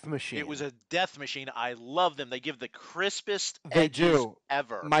death It was machine. a death machine. I love them. They give the crispest They edges do.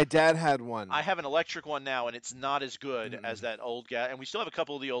 ever. My dad had I one. have an electric one now, and it's not as good as Mm-mm. that old gas. And we still have a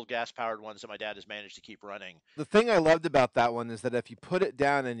couple of the old gas-powered ones that my dad has managed to keep running. The thing I loved about that one is that if you put it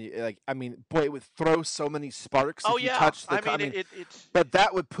down and you like, I mean, boy, it would throw so many sparks Oh if you yeah, touched the. I I mean mean, it's but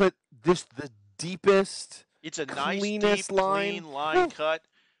that would put this the deepest, it's a nice, deep, cleanest line. clean line Whew. cut.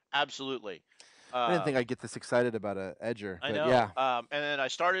 Absolutely. I didn't think Um, I'd get this excited about a edger, I but know. yeah. And then I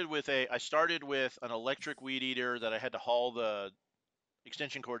started with an electric weed eater that I had to haul the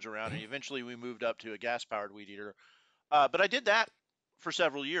extension cords around, and eventually we moved up to a gas-powered weed eater. But I did that for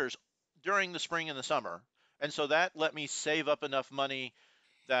several years during the spring and the summer, and so that let me save up enough money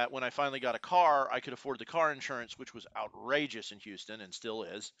that when I finally got a car, I could afford the car insurance, which was outrageous in Houston and still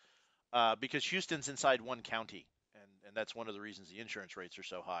is, because Houston's inside one county, and that's one of the reasons the insurance rates are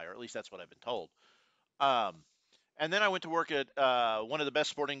so high, or at least that's what I've been told. Um, and then I went to work at one of the best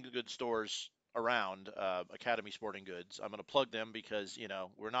sporting goods stores around, Academy Sporting Goods. I'm going to plug them because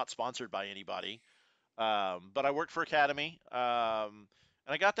we're not sponsored by anybody. But I worked for Academy, and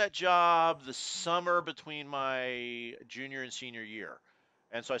I got that job the summer between my junior and senior year.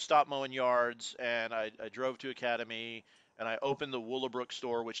 And so I stopped mowing yards, and I drove to Academy, and I opened the Willowbrook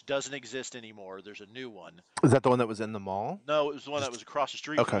store, which doesn't exist anymore. There's a new one. Is that the one that was in the mall? No, it was the one that Just was across the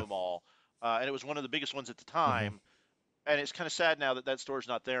street from okay. the mall, and it was one of the biggest ones at the Hmm. time. And it's kind of sad now that that store's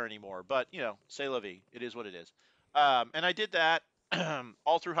not there anymore. But c'est la vie. It is what it is. And I did that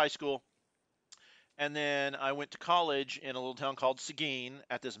all through high school. And then I went to college in a little town called Seguin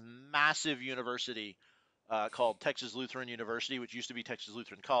at this massive university called Texas Lutheran University, which used to be Texas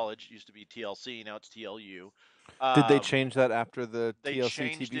Lutheran College. It used to be TLC, now it's TLU. Did they Um, change that after the they TLC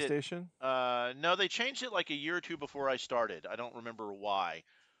changed TV it. station? No, they changed it like a year or two before I started. I don't remember why.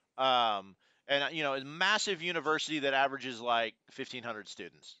 Um, and a massive university that averages like 1,500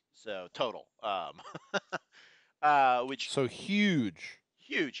 students, so total. Which So huge.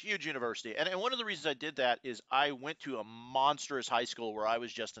 huge, huge university. And one of the reasons I did that is I went to a monstrous high school where I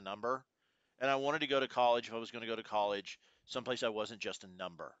was just a number, and I wanted to go to college. If I was going to go to college, someplace I wasn't just a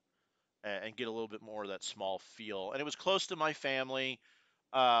number, and get a little bit more of that small feel. And it was close to my family,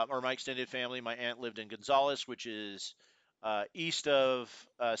 or my extended family. My aunt lived in Gonzales, which is east of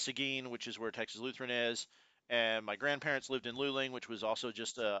Seguin, which is where Texas Lutheran is. And my grandparents lived in Luling, which was also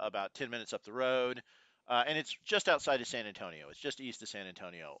just about 10 minutes up the road. And it's just outside of San Antonio. It's just east of San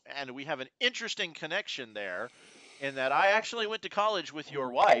Antonio. And we have an interesting connection there in that I actually went to college with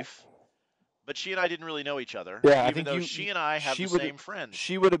your wife, but she and I didn't really know each other, Yeah, I even think though she and I have she the would same friends.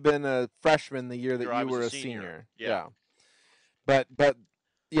 she would have been a freshman the year that Year I you was were a a senior. senior. Yeah. Yeah. But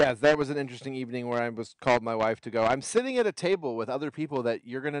yeah, that was an interesting evening where I was called my wife to go. I'm sitting at a table with other people that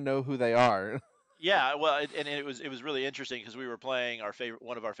you're gonna know who they are. Yeah, well, and it was really interesting because we were playing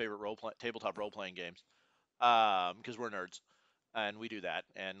one of our favorite tabletop role playing games, because we're nerds and we do that.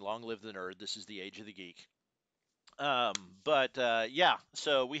 And long live the nerd! This is the age of the geek. But yeah,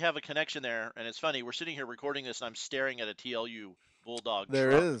 so we have a connection there, and it's funny. We're sitting here recording this, and I'm staring at a TLU Bulldog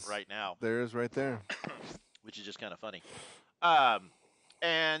There truck is. right now, There is right there. which is just kind of funny. Um,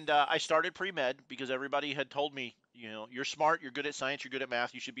 and I started pre med because everybody had told me, you're smart, you're good at science, you're good at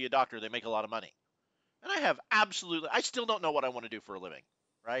math, you should be a doctor. They make a lot of money. And I still don't know what I want to do for a living,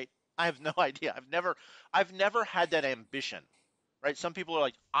 right? I have no idea. I've never had that ambition. right? Some people are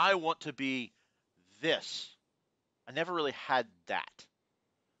like, I want to be this. I never really had that,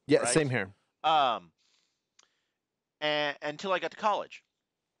 Yeah, right? same here. Um, and until I got to college,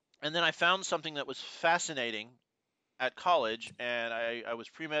 and then I found something that was fascinating at college, and I was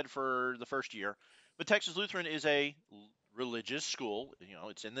pre med for the first year. But Texas Lutheran is a religious school. You know,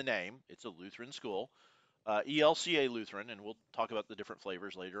 it's in the name. It's a Lutheran school, ELCA Lutheran, and we'll talk about the different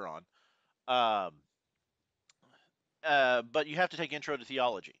flavors later on. Um, but you have to take Intro to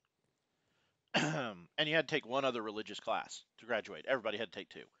Theology, and you had to take one other religious class to graduate. Everybody had to take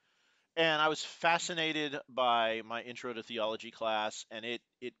two. And I was fascinated by my Intro to Theology class, and it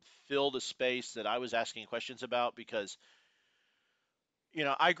filled a space that I was asking questions about because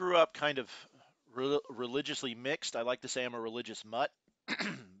I grew up kind of religiously mixed. I like to say I'm a religious mutt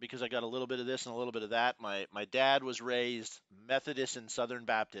because I got a little bit of this and a little bit of that. My dad was raised Methodist and Southern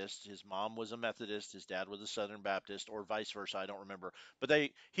Baptist. His mom was a Methodist. His dad was a Southern Baptist, or vice versa. I don't remember. But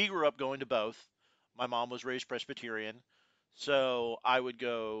he grew up going to both. My mom was raised Presbyterian, so I would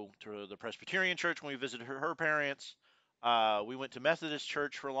go to the Presbyterian church when we visited her parents. We went to Methodist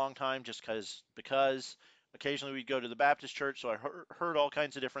church for a long time just because occasionally we'd go to the Baptist church, so I heard all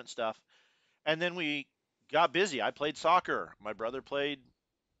kinds of different stuff. And then we got busy. I played soccer. My brother played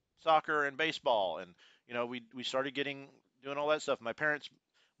soccer and baseball, and we started doing all that stuff. My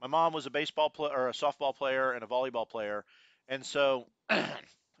mom was a baseball player or a softball player and a volleyball player, and so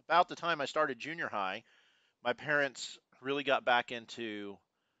about the time I started junior high, my parents really got back into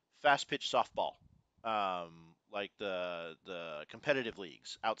fast pitch softball, like the competitive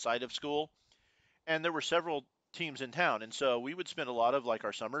leagues outside of school, and there were several teams in town, and so we would spend a lot of like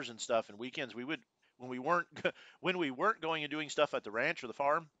our summers and stuff and weekends. We would when we weren't when we weren't going and doing stuff at the ranch or the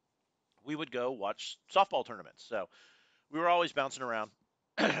farm, we would go watch softball tournaments. So we were always bouncing around,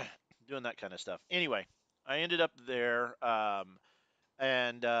 doing that kind of stuff. Anyway, I ended up there,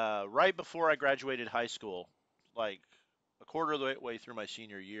 and right before I graduated high school, like a quarter of the way through my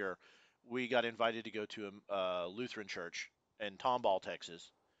senior year, we got invited to go to a Lutheran church in Tomball,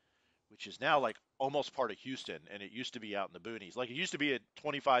 Texas, which is now like almost part of Houston, and it used to be out in the boonies. Like it used to be a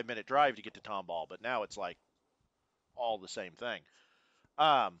 25-minute drive to get to Tomball, but now it's like all the same thing.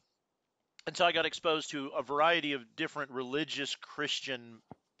 Um, and so I got exposed to a variety of different religious Christian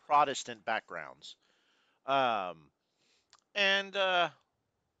Protestant backgrounds. Um, and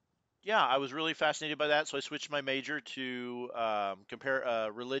Yeah, I was really fascinated by that, so I switched my major to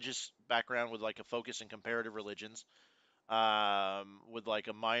compare religious background with like a focus in comparative religions, with like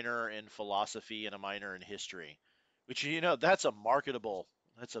a minor in philosophy and a minor in history, which that's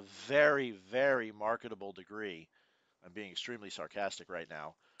a very, very marketable degree. I'm being extremely sarcastic right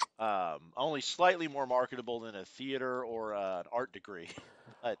now. Only slightly more marketable than a theater or an art degree.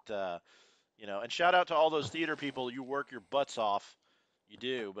 But and shout out to all those theater people. You work your butts off. You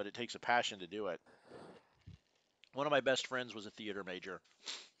do, but it takes a passion to do it. One of my best friends was a theater major.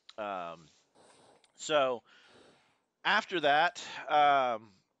 Um, so after that, I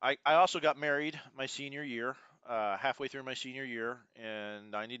also got married my senior year, halfway through my senior year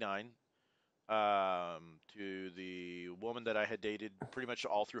in '99, to the woman that I had dated pretty much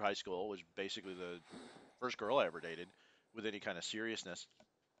all through high school, was basically the first girl I ever dated with any kind of seriousness.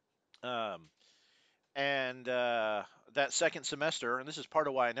 Um, and That second semester, and this is part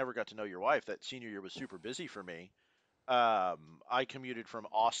of why I never got to know your wife, that senior year was super busy for me. I commuted from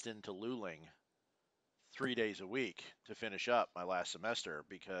Austin to Luling 3 days a week to finish up my last semester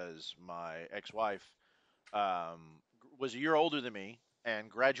because my ex-wife was a year older than me and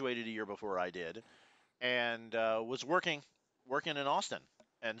graduated a year before I did, and was working in Austin.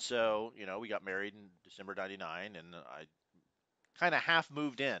 And so, we got married in December '99, and I kind of half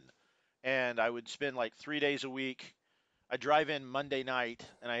moved in. And I would spend like 3 days a week. I drive in Monday night,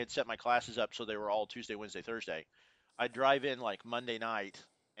 and I had set my classes up so they were all Tuesday, Wednesday, Thursday. I'd drive in like Monday night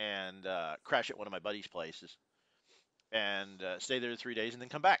and crash at one of my buddies' places and stay there 3 days and then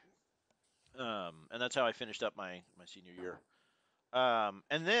come back. And that's how I finished up my senior year.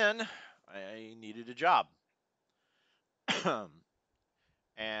 And then I needed a job.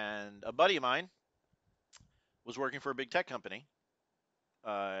 And a buddy of mine was working for a big tech company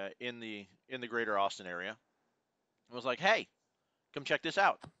in the greater Austin area. I was like, "Hey, come check this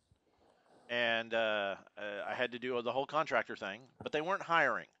out." And I had to do the whole contractor thing, but they weren't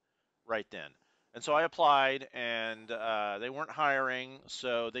hiring right then. And so I applied, and they weren't hiring,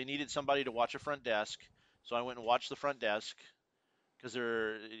 so they needed somebody to watch a front desk. So I went and watched the front desk because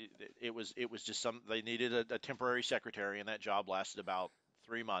it was just they needed a temporary secretary, and that job lasted about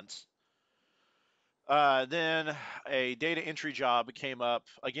 3 months. Then a data entry job came up,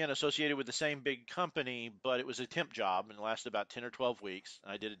 again associated with the same big company, but it was a temp job and it lasted about 10 or 12 weeks.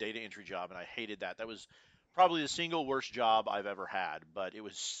 I did a data entry job and I hated that. That was probably the single worst job I've ever had, but it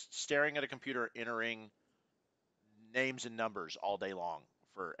was staring at a computer entering names and numbers all day long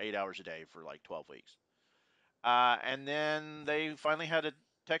for 8 hours a day for like 12 weeks. And then they finally had a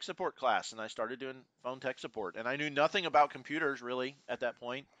tech support class and I started doing phone tech support. And I knew nothing about computers really at that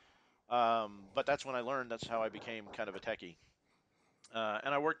point. But that's when I learned. That's how I became kind of a techie.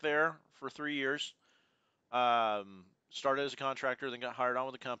 And I worked there for 3 years. Started as a contractor, then got hired on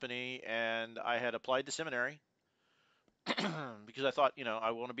with the company, and I had applied to seminary because I thought,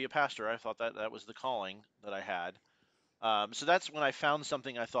 I want to be a pastor. I thought that that was the calling that I had. So that's when I found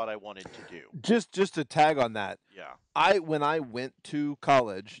something I thought I wanted to do. Just to tag on that, Yeah. when I went to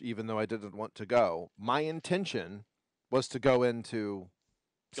college, even though I didn't want to go, my intention was to go into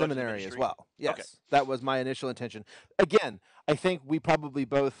Go into the seminary as ministry. well. Okay. Yes, that was my initial intention. Again, I think we probably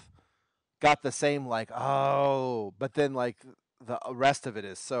both got the same like, oh, but then like the rest of it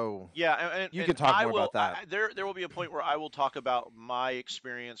is so. Yeah, and, You and can talk I more will. about that. There will be a point where I will talk about my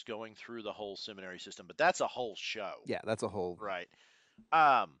experience going through the whole seminary system, but that's a whole show, Yeah, that's a whole. right?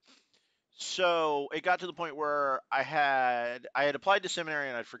 Um, so it got to the point where I had applied to seminary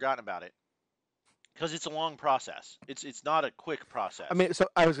and I'd forgotten about it because it's a long process. It's not a quick process. I mean, so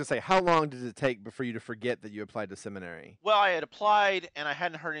I was gonna say, how long did it take for you to forget that you applied to seminary? Well, I had applied and I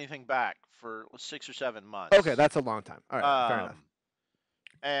hadn't heard anything back for 6 or 7 months. Okay, that's a long time. All right, fair enough.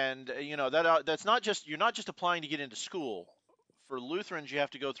 And that's not just you're not just applying to get into school. For Lutherans, you have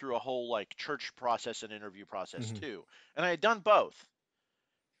to go through a whole like church process and interview process Mhm. too. And I had done both,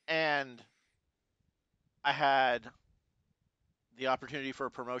 and I had the opportunity for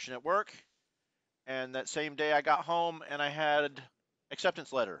a promotion at work. And that same day, I got home and I had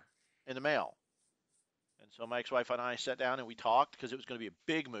acceptance letter in the mail. And so my ex-wife and I sat down and we talked because it was going to be a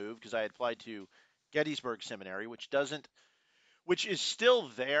big move because I had applied to Gettysburg Seminary, which is still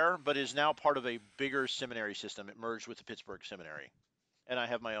there, but is now part of a bigger seminary system. It merged with the Pittsburgh Seminary, and I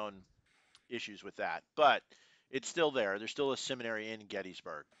have my own issues with that, but it's still there. There's still a seminary in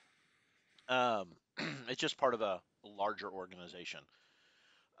Gettysburg. Um, it's just part of a larger organization.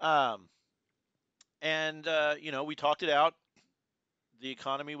 Um, and we talked it out. The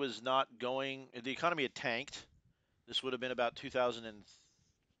economy was not going. The economy had tanked. This would have been about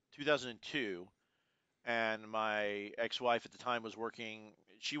 2002, and my ex-wife at the time was working.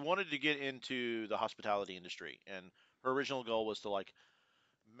 She wanted to get into the hospitality industry, and her original goal was to like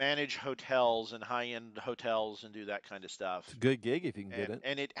manage hotels and high-end hotels and do that kind of stuff. It's a good gig if you can get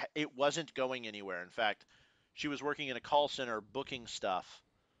And it. and it wasn't going anywhere. In fact, she was working in a call center booking stuff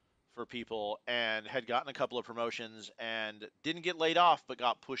for people and had gotten a couple of promotions and didn't get laid off but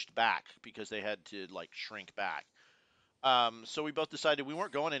got pushed back because they had to like shrink back. So we both decided we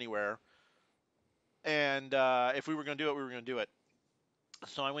weren't going anywhere, and if we were going to do it, we were going to do it.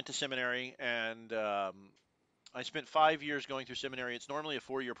 So I went to seminary, and I spent 5 years going through seminary. It's normally a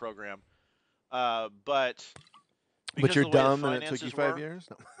 4-year program, but But because you're of the way the dumb and it took you finances 5 years.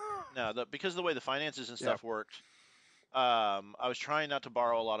 No. no, because of the way the finances and Yeah. stuff worked, I was trying not to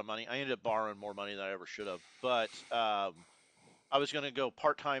borrow a lot of money. I ended up borrowing more money than I ever should have, but I was going to go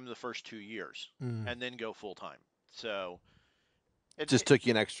part time the first 2 years Mm. and then go full time. So Just took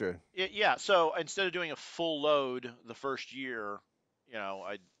you an extra. yeah. So instead of doing a full load the first year,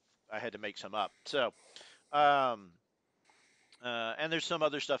 I had to make some up. So um, and there's some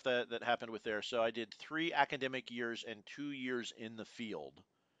other stuff that happened with there. So I did 3 academic years and 2 years in the field,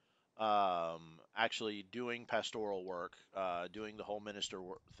 actually doing pastoral work, doing the whole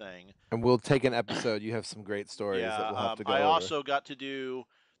thing. And we'll take an episode. You have some great stories Yeah, that we'll have to go I over. also got to do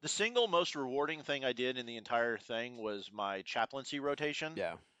the single most rewarding thing I did in the entire thing was my chaplaincy rotation,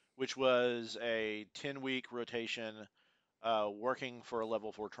 Yeah. which was a 10-week rotation, working for a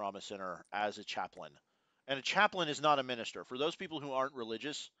level 4 trauma center as a chaplain. And a chaplain is not a minister. For those people who aren't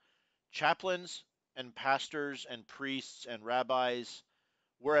religious, chaplains and pastors and priests and rabbis,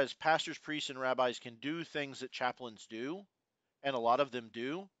 whereas pastors, priests, and rabbis can do things that chaplains do, and a lot of them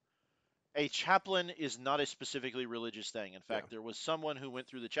do, a chaplain is not a specifically religious thing. In fact, there was someone who went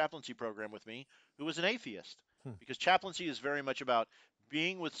through the chaplaincy program with me who was an atheist, because chaplaincy is very much about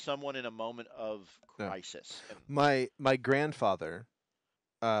being with someone in a moment of Yeah. crisis. And My grandfather,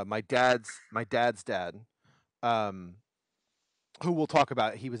 my dad's dad, who we'll talk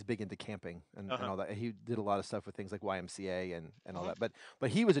about. He was big into camping and all that. He did a lot of stuff with things like YMCA and all that.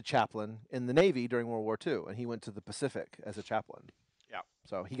 But he was a chaplain in the Navy during World War II, and he went to the Pacific as a chaplain. Yeah.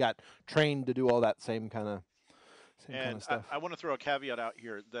 So he got trained to do all that same kind of Same kind of And stuff. I want to throw a caveat out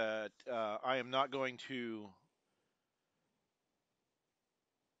here that I am not going to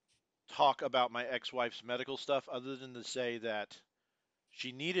talk about my ex-wife's medical stuff other than to say that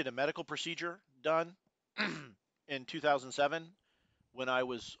she needed a medical procedure done in 2007 when I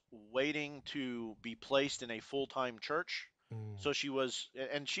was waiting to be placed in a full-time church. Mm. So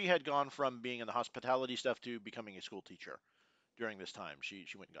and she had gone from being in the hospitality stuff to becoming a school teacher during this time. She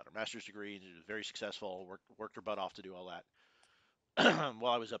went and got her master's degree and she was very successful, worked her butt off to do all that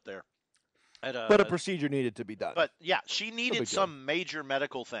while I was up there. But a procedure needed to be done. But yeah, she No needed big deal. some major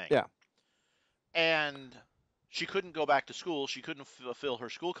medical thing. Yeah. And she couldn't go back to school. She couldn't fulfill her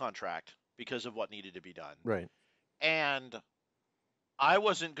school contract because of what needed to be done. Right. And I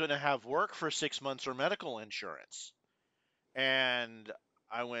wasn't going to have work for 6 months or medical insurance. And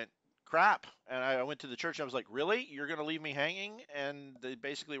I went, crap. And I went to the church. And I was like, really? You're going to leave me hanging? And they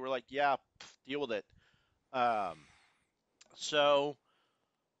basically were like, yeah, deal with it. So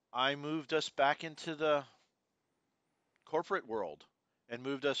I moved us back into the corporate world and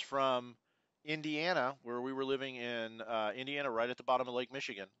moved us from Indiana, where we were living in Indiana, right at the bottom of Lake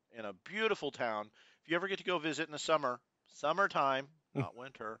Michigan, in a beautiful town. If you ever get to go visit in the summertime, not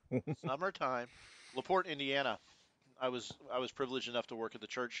winter, summertime, LaPorte, Indiana. I was privileged enough to work at the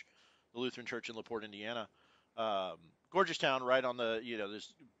church, the Lutheran Church in LaPorte, Indiana. Gorgeous town, right on the,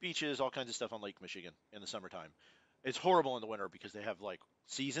 there's beaches, all kinds of stuff on Lake Michigan in the summertime. It's horrible in the winter because they have like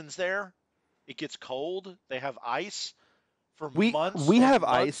seasons there. It gets cold. They have ice. For months we have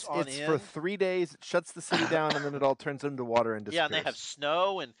months ice. It's end. for 3 days. It shuts the city down, and then it all turns into water and disappears. Yeah, and they have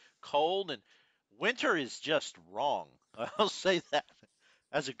snow and cold, and winter is just wrong. I'll say that.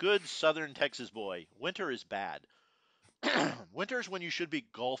 As a good Southern Texas boy, winter is bad. Winter is when you should be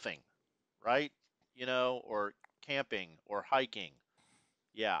golfing, right? Or camping or hiking.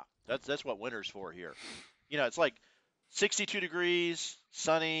 Yeah, that's what winter's for here. It's like 62 degrees,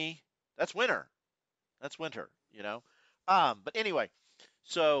 sunny. That's winter. That's winter. But anyway,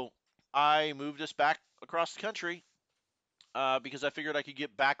 so I moved us back across the country because I figured I could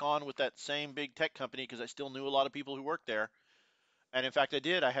get back on with that same big tech company because I still knew a lot of people who worked there. And in fact, I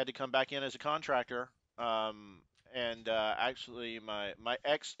did. I had to come back in as a contractor. And actually, my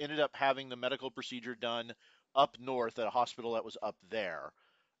ex ended up having the medical procedure done up north at a hospital that was up there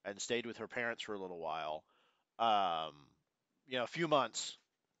and stayed with her parents for a little while. A few months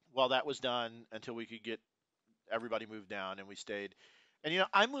while that was done until we could get everybody moved down and we stayed. And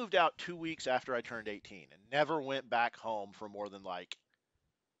I moved out 2 weeks after I turned 18 and never went back home for more than like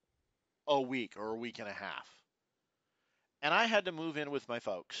a week or a week and a half. And I had to move in with my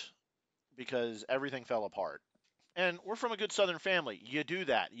folks because everything fell apart. And we're from a good Southern family. You do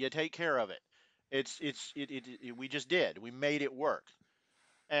that. You take care of it. We just did. We made it work.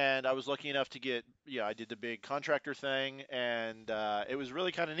 And I was lucky enough to get, I did the big contractor thing, and it was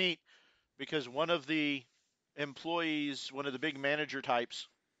really kind of neat because one of the employees, one of the big manager types,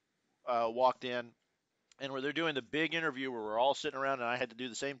 walked in, and where they're doing the big interview where we're all sitting around, and I had to do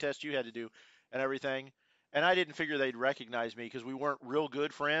the same test you had to do and everything. And I didn't figure they'd recognize me because we weren't real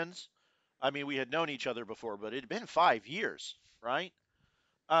good friends. I mean, we had known each other before, but it had been 5 years, right?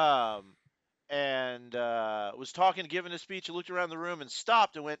 And was talking, giving a speech, and looked around the room and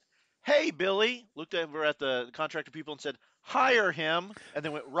stopped and went, "Hey, Billy," looked over at the contractor people and said, "Hire him," and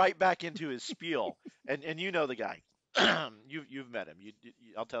then went right back into his spiel. And you know the guy. You've met him.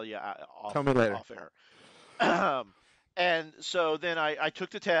 I'll tell you Tell me later. off air. And so then I took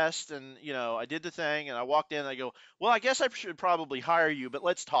the test and, I did the thing and I walked in and I go, "Well, I guess I should probably hire you, but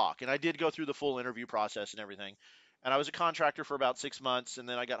let's talk." And I did go through the full interview process and everything. And I was a contractor for about 6 months, and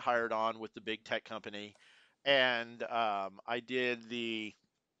then I got hired on with the big tech company. And I did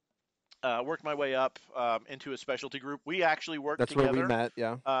worked my way up into a specialty group. We actually worked That's together. where we met,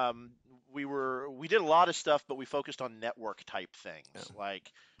 yeah. We did a lot of stuff, but we focused on network type things,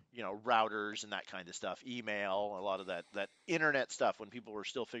 like, routers and that kind of stuff, email, a lot of that internet stuff when people were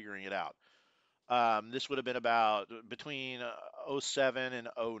still figuring it out. This would have been about between 07 and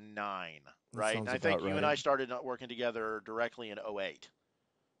 09, right? And I think you and I started working together directly in 08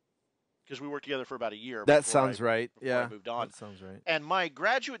 because we worked together for about a year. That sounds right. Yeah, I moved on. That sounds right. And my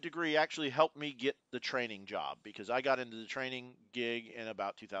graduate degree actually helped me get the training job because I got into the training gig in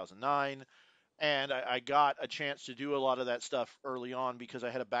about 2009. And I got a chance to do a lot of that stuff early on because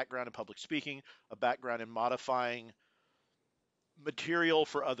I had a background in public speaking, a background in modifying material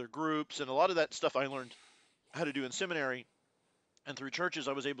for other groups, and a lot of that stuff I learned how to do in seminary. And through churches,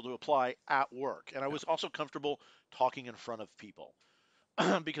 I was able to apply at work. And I was also comfortable talking in front of people.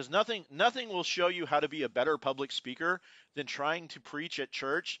 Because nothing will show you how to be a better public speaker than trying to preach at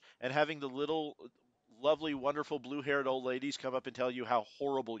church and having the little lovely, wonderful blue-haired old ladies come up and tell you how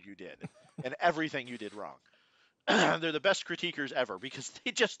horrible you did and everything you did wrong. They're the best critiquers ever because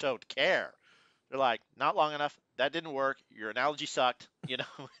they just don't care. They're like, not long enough. That didn't work. Your analogy sucked. You know.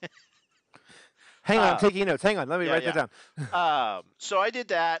 Hang on, I'm taking notes. Hang on, let me write that down. So I did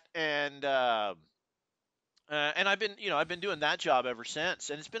that, and I've been doing that job ever since,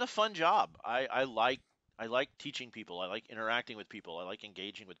 and it's been a fun job. I like teaching people. I like interacting with people. I like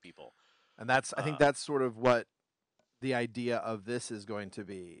engaging with people. And that's I think that's sort of what the idea of this is going to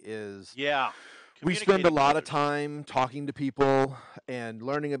be. Is we spend a lot of time talking to people and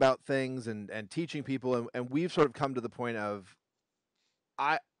learning about things and teaching people, and we've sort of come to the point of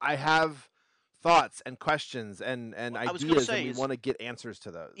I have thoughts and questions and ideas, and we want to get answers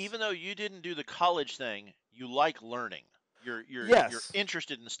to those. Even though you didn't do the college thing, you like learning. You're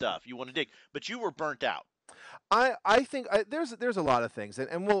interested in stuff. You want to dig, but you were burnt out. I think there's a lot of things,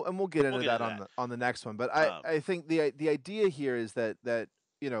 and we'll get into that on the next one. But I think the idea here is that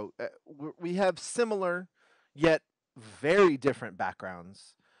we have similar yet very different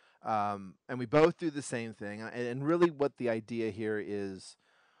backgrounds, and we both do the same thing. And really, what the idea here is,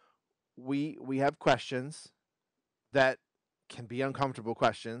 we have questions that can be uncomfortable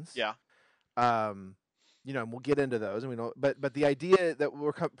questions. Yeah. And we'll get into those, and we know. But the idea that we're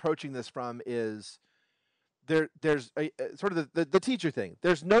approaching this from is there's a sort of the teacher thing.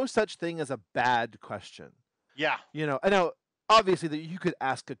 There's no such thing as a bad question. Yeah. I know. Obviously, that you could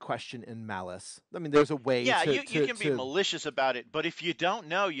ask a question in malice. I mean, there's a way. Yeah, you can be malicious about it, but if you don't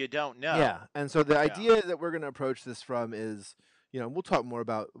know, you don't know. Yeah, and so the idea that we're going to approach this from is, we'll talk more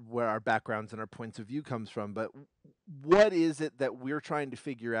about where our backgrounds and our points of view comes from, but what is it that we're trying to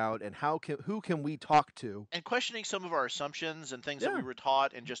figure out, and who can we talk to? And questioning some of our assumptions and things that we were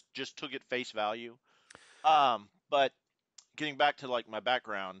taught and just took at face value. But getting back to like my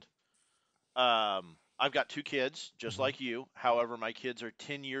background, I've got 2 kids, just like you. However, my kids are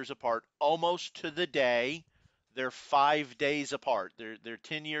 10 years apart, almost to the day. They're 5 days apart. They're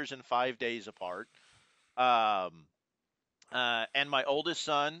 10 years and 5 days apart. And my oldest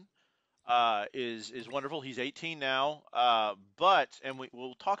son is wonderful. He's 18 now. And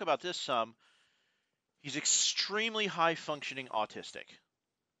we'll talk about this some. He's extremely high functioning autistic.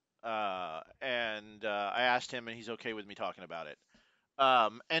 And I asked him, and he's okay with me talking about it.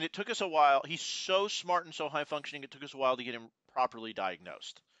 And it took us a while. He's so smart and so high functioning, it took us a while to get him properly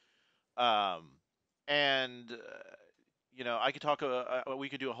diagnosed. I could talk, we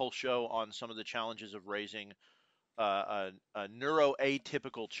could do a whole show on some of the challenges of raising a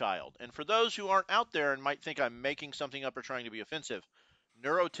neuroatypical child. And for those who aren't out there and might think I'm making something up or trying to be offensive,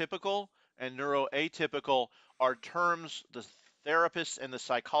 neurotypical and neuroatypical are terms the therapists and the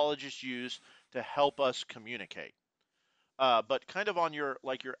psychologists use to help us communicate. But kind of on your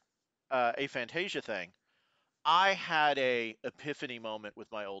aphantasia thing, I had a epiphany moment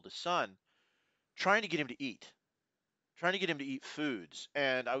with my oldest son, trying to get him to eat foods,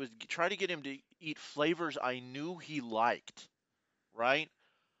 and I was trying to get him to eat flavors I knew he liked, right?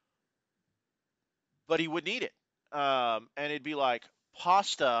 But he wouldn't eat it, and it'd be like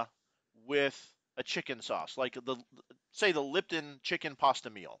pasta with a chicken sauce, like the Lipton chicken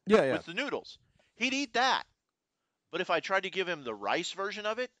pasta meal, with the noodles. He'd eat that. But if I tried to give him the rice version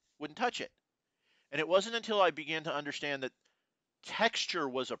of it, wouldn't touch it. And it wasn't until I began to understand that texture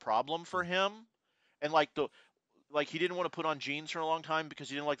was a problem for him, and he didn't want to put on jeans for a long time because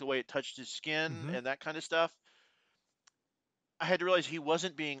he didn't like the way it touched his skin and that kind of stuff. I had to realize he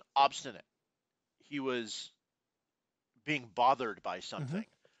wasn't being obstinate. He was being bothered by something,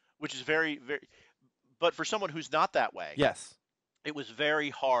 which is very, very. But for someone who's not that way, yes. It was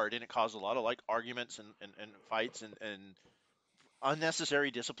very hard, and it caused a lot of arguments and fights and unnecessary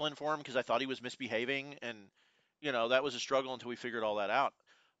discipline for him because I thought he was misbehaving, and that was a struggle until we figured all that out.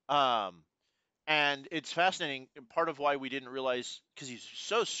 And it's fascinating. Part of why we didn't realize, because he's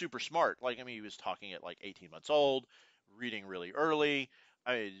so super smart. He was talking at 18 months old, reading really early.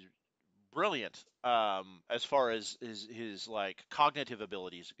 Brilliant as far as his cognitive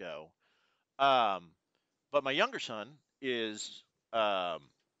abilities go. But my younger son is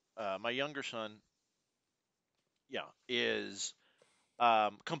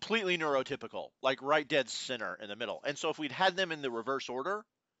completely neurotypical, right dead center in the middle. And so if we'd had them in the reverse order,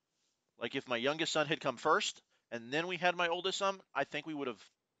 if my youngest son had come first and then we had my oldest son, I think we would have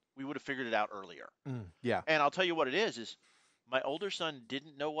figured it out earlier. Yeah. And I'll tell you what it is my older son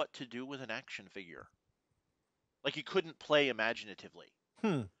didn't know what to do with an action figure. He couldn't play imaginatively.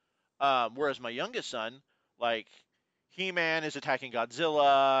 Whereas my youngest son, He-Man is attacking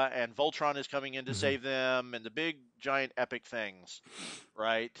Godzilla, and Voltron is coming in to save them, and the big, giant, epic things,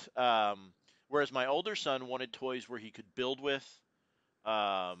 right? Whereas my older son wanted toys where he could build with,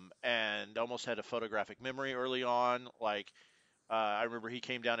 and almost had a photographic memory early on. Like, I remember he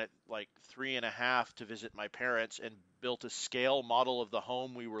came down at like 3.5 to visit my parents and built a scale model of the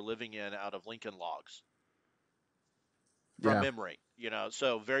home we were living in out of Lincoln logs from Yeah. memory,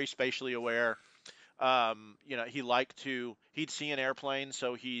 so very spatially aware. He'd see an airplane,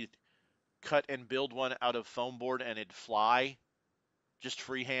 so he'd cut and build one out of foam board and it'd fly just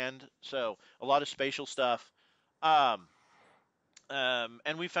freehand. So a lot of spatial stuff. Um,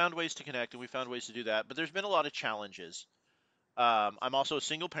 and we found ways to connect and we found ways to do that, but there's been a lot of challenges. I'm also a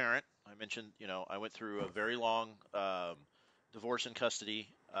single parent. I mentioned, I went through a very long divorce and custody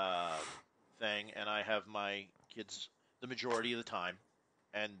thing, and I have my kids the majority of the time,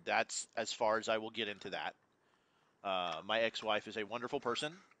 and that's as far as I will get into that. My ex-wife is a wonderful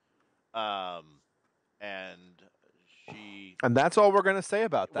person, and she, And that's all we're going to say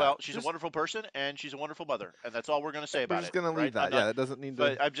about that. well, she's a wonderful person, and she's a wonderful mother, and that's all we're going to say We're about just it. going to leave right? that. Yeah, that doesn't need to.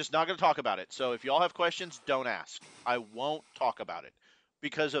 But I'm just not going to talk about it. So if y'all have questions, don't ask. I won't talk about it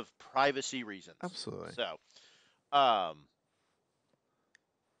because of privacy reasons. Absolutely. So,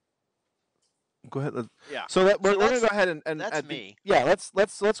 Go ahead. yeah. So we're going to that's- go ahead and that's me. Yeah, let's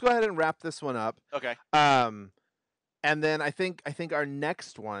go ahead and wrap this one up. Okay. And then I think our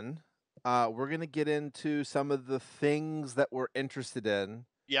next one, we're going to get into some of the things that we're interested in.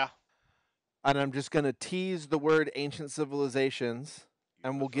 Yeah. And I'm just going to tease the word ancient civilizations,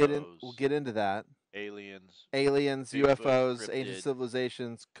 and we'll get into that. Aliens, Aliens, Bigfoot, UFOs, ancient cryptid,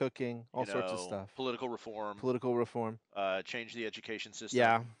 civilizations, cooking, all sorts of stuff. Political reform, Political reform. change the education system.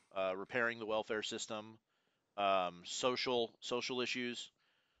 Yeah. Repairing the welfare system. Social issues.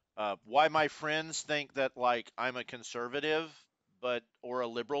 Why my friends think that like I'm a conservative, or a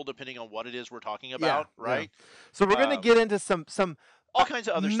liberal, depending on what it is we're talking about, Yeah, right? So we're going to get into some All kinds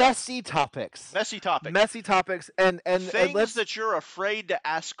of other messy topics. Messy topics. Messy topics, and Things that you're afraid to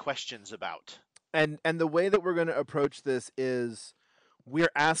ask questions about. And the way that we're going to approach this is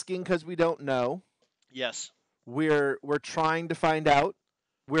we're asking because we don't know. Yes. We're trying to find out.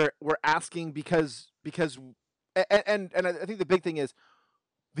 We're asking because and I think the big thing is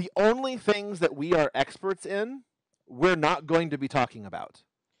the only things that we are experts in, we're not going to be talking about.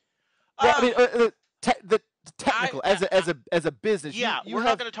 Well, I mean, the technical as a business. Yeah, you we're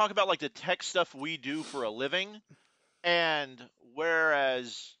have, not going to talk about like the tech stuff we do for a living, and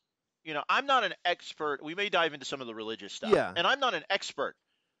whereas I'm not an expert. We may dive into some of the religious stuff. Yeah. And I'm not an expert,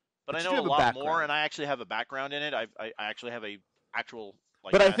 but I you know do a have a lot more, background. and I actually have a background in it. I actually have a actual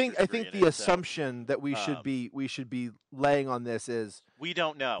like. But I master's think degree in the it, so assumption that we should be laying on this is we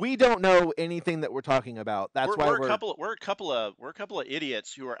don't know. we don't know anything that we're talking about. That's why we're a couple of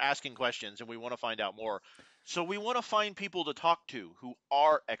idiots who are asking questions, and we want to find out more. So we want to find people to talk to who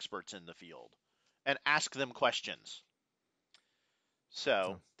are experts in the field, and ask them questions.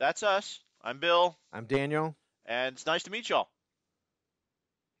 So that's us. I'm Bill, I'm Daniel. and it's nice to meet y'all.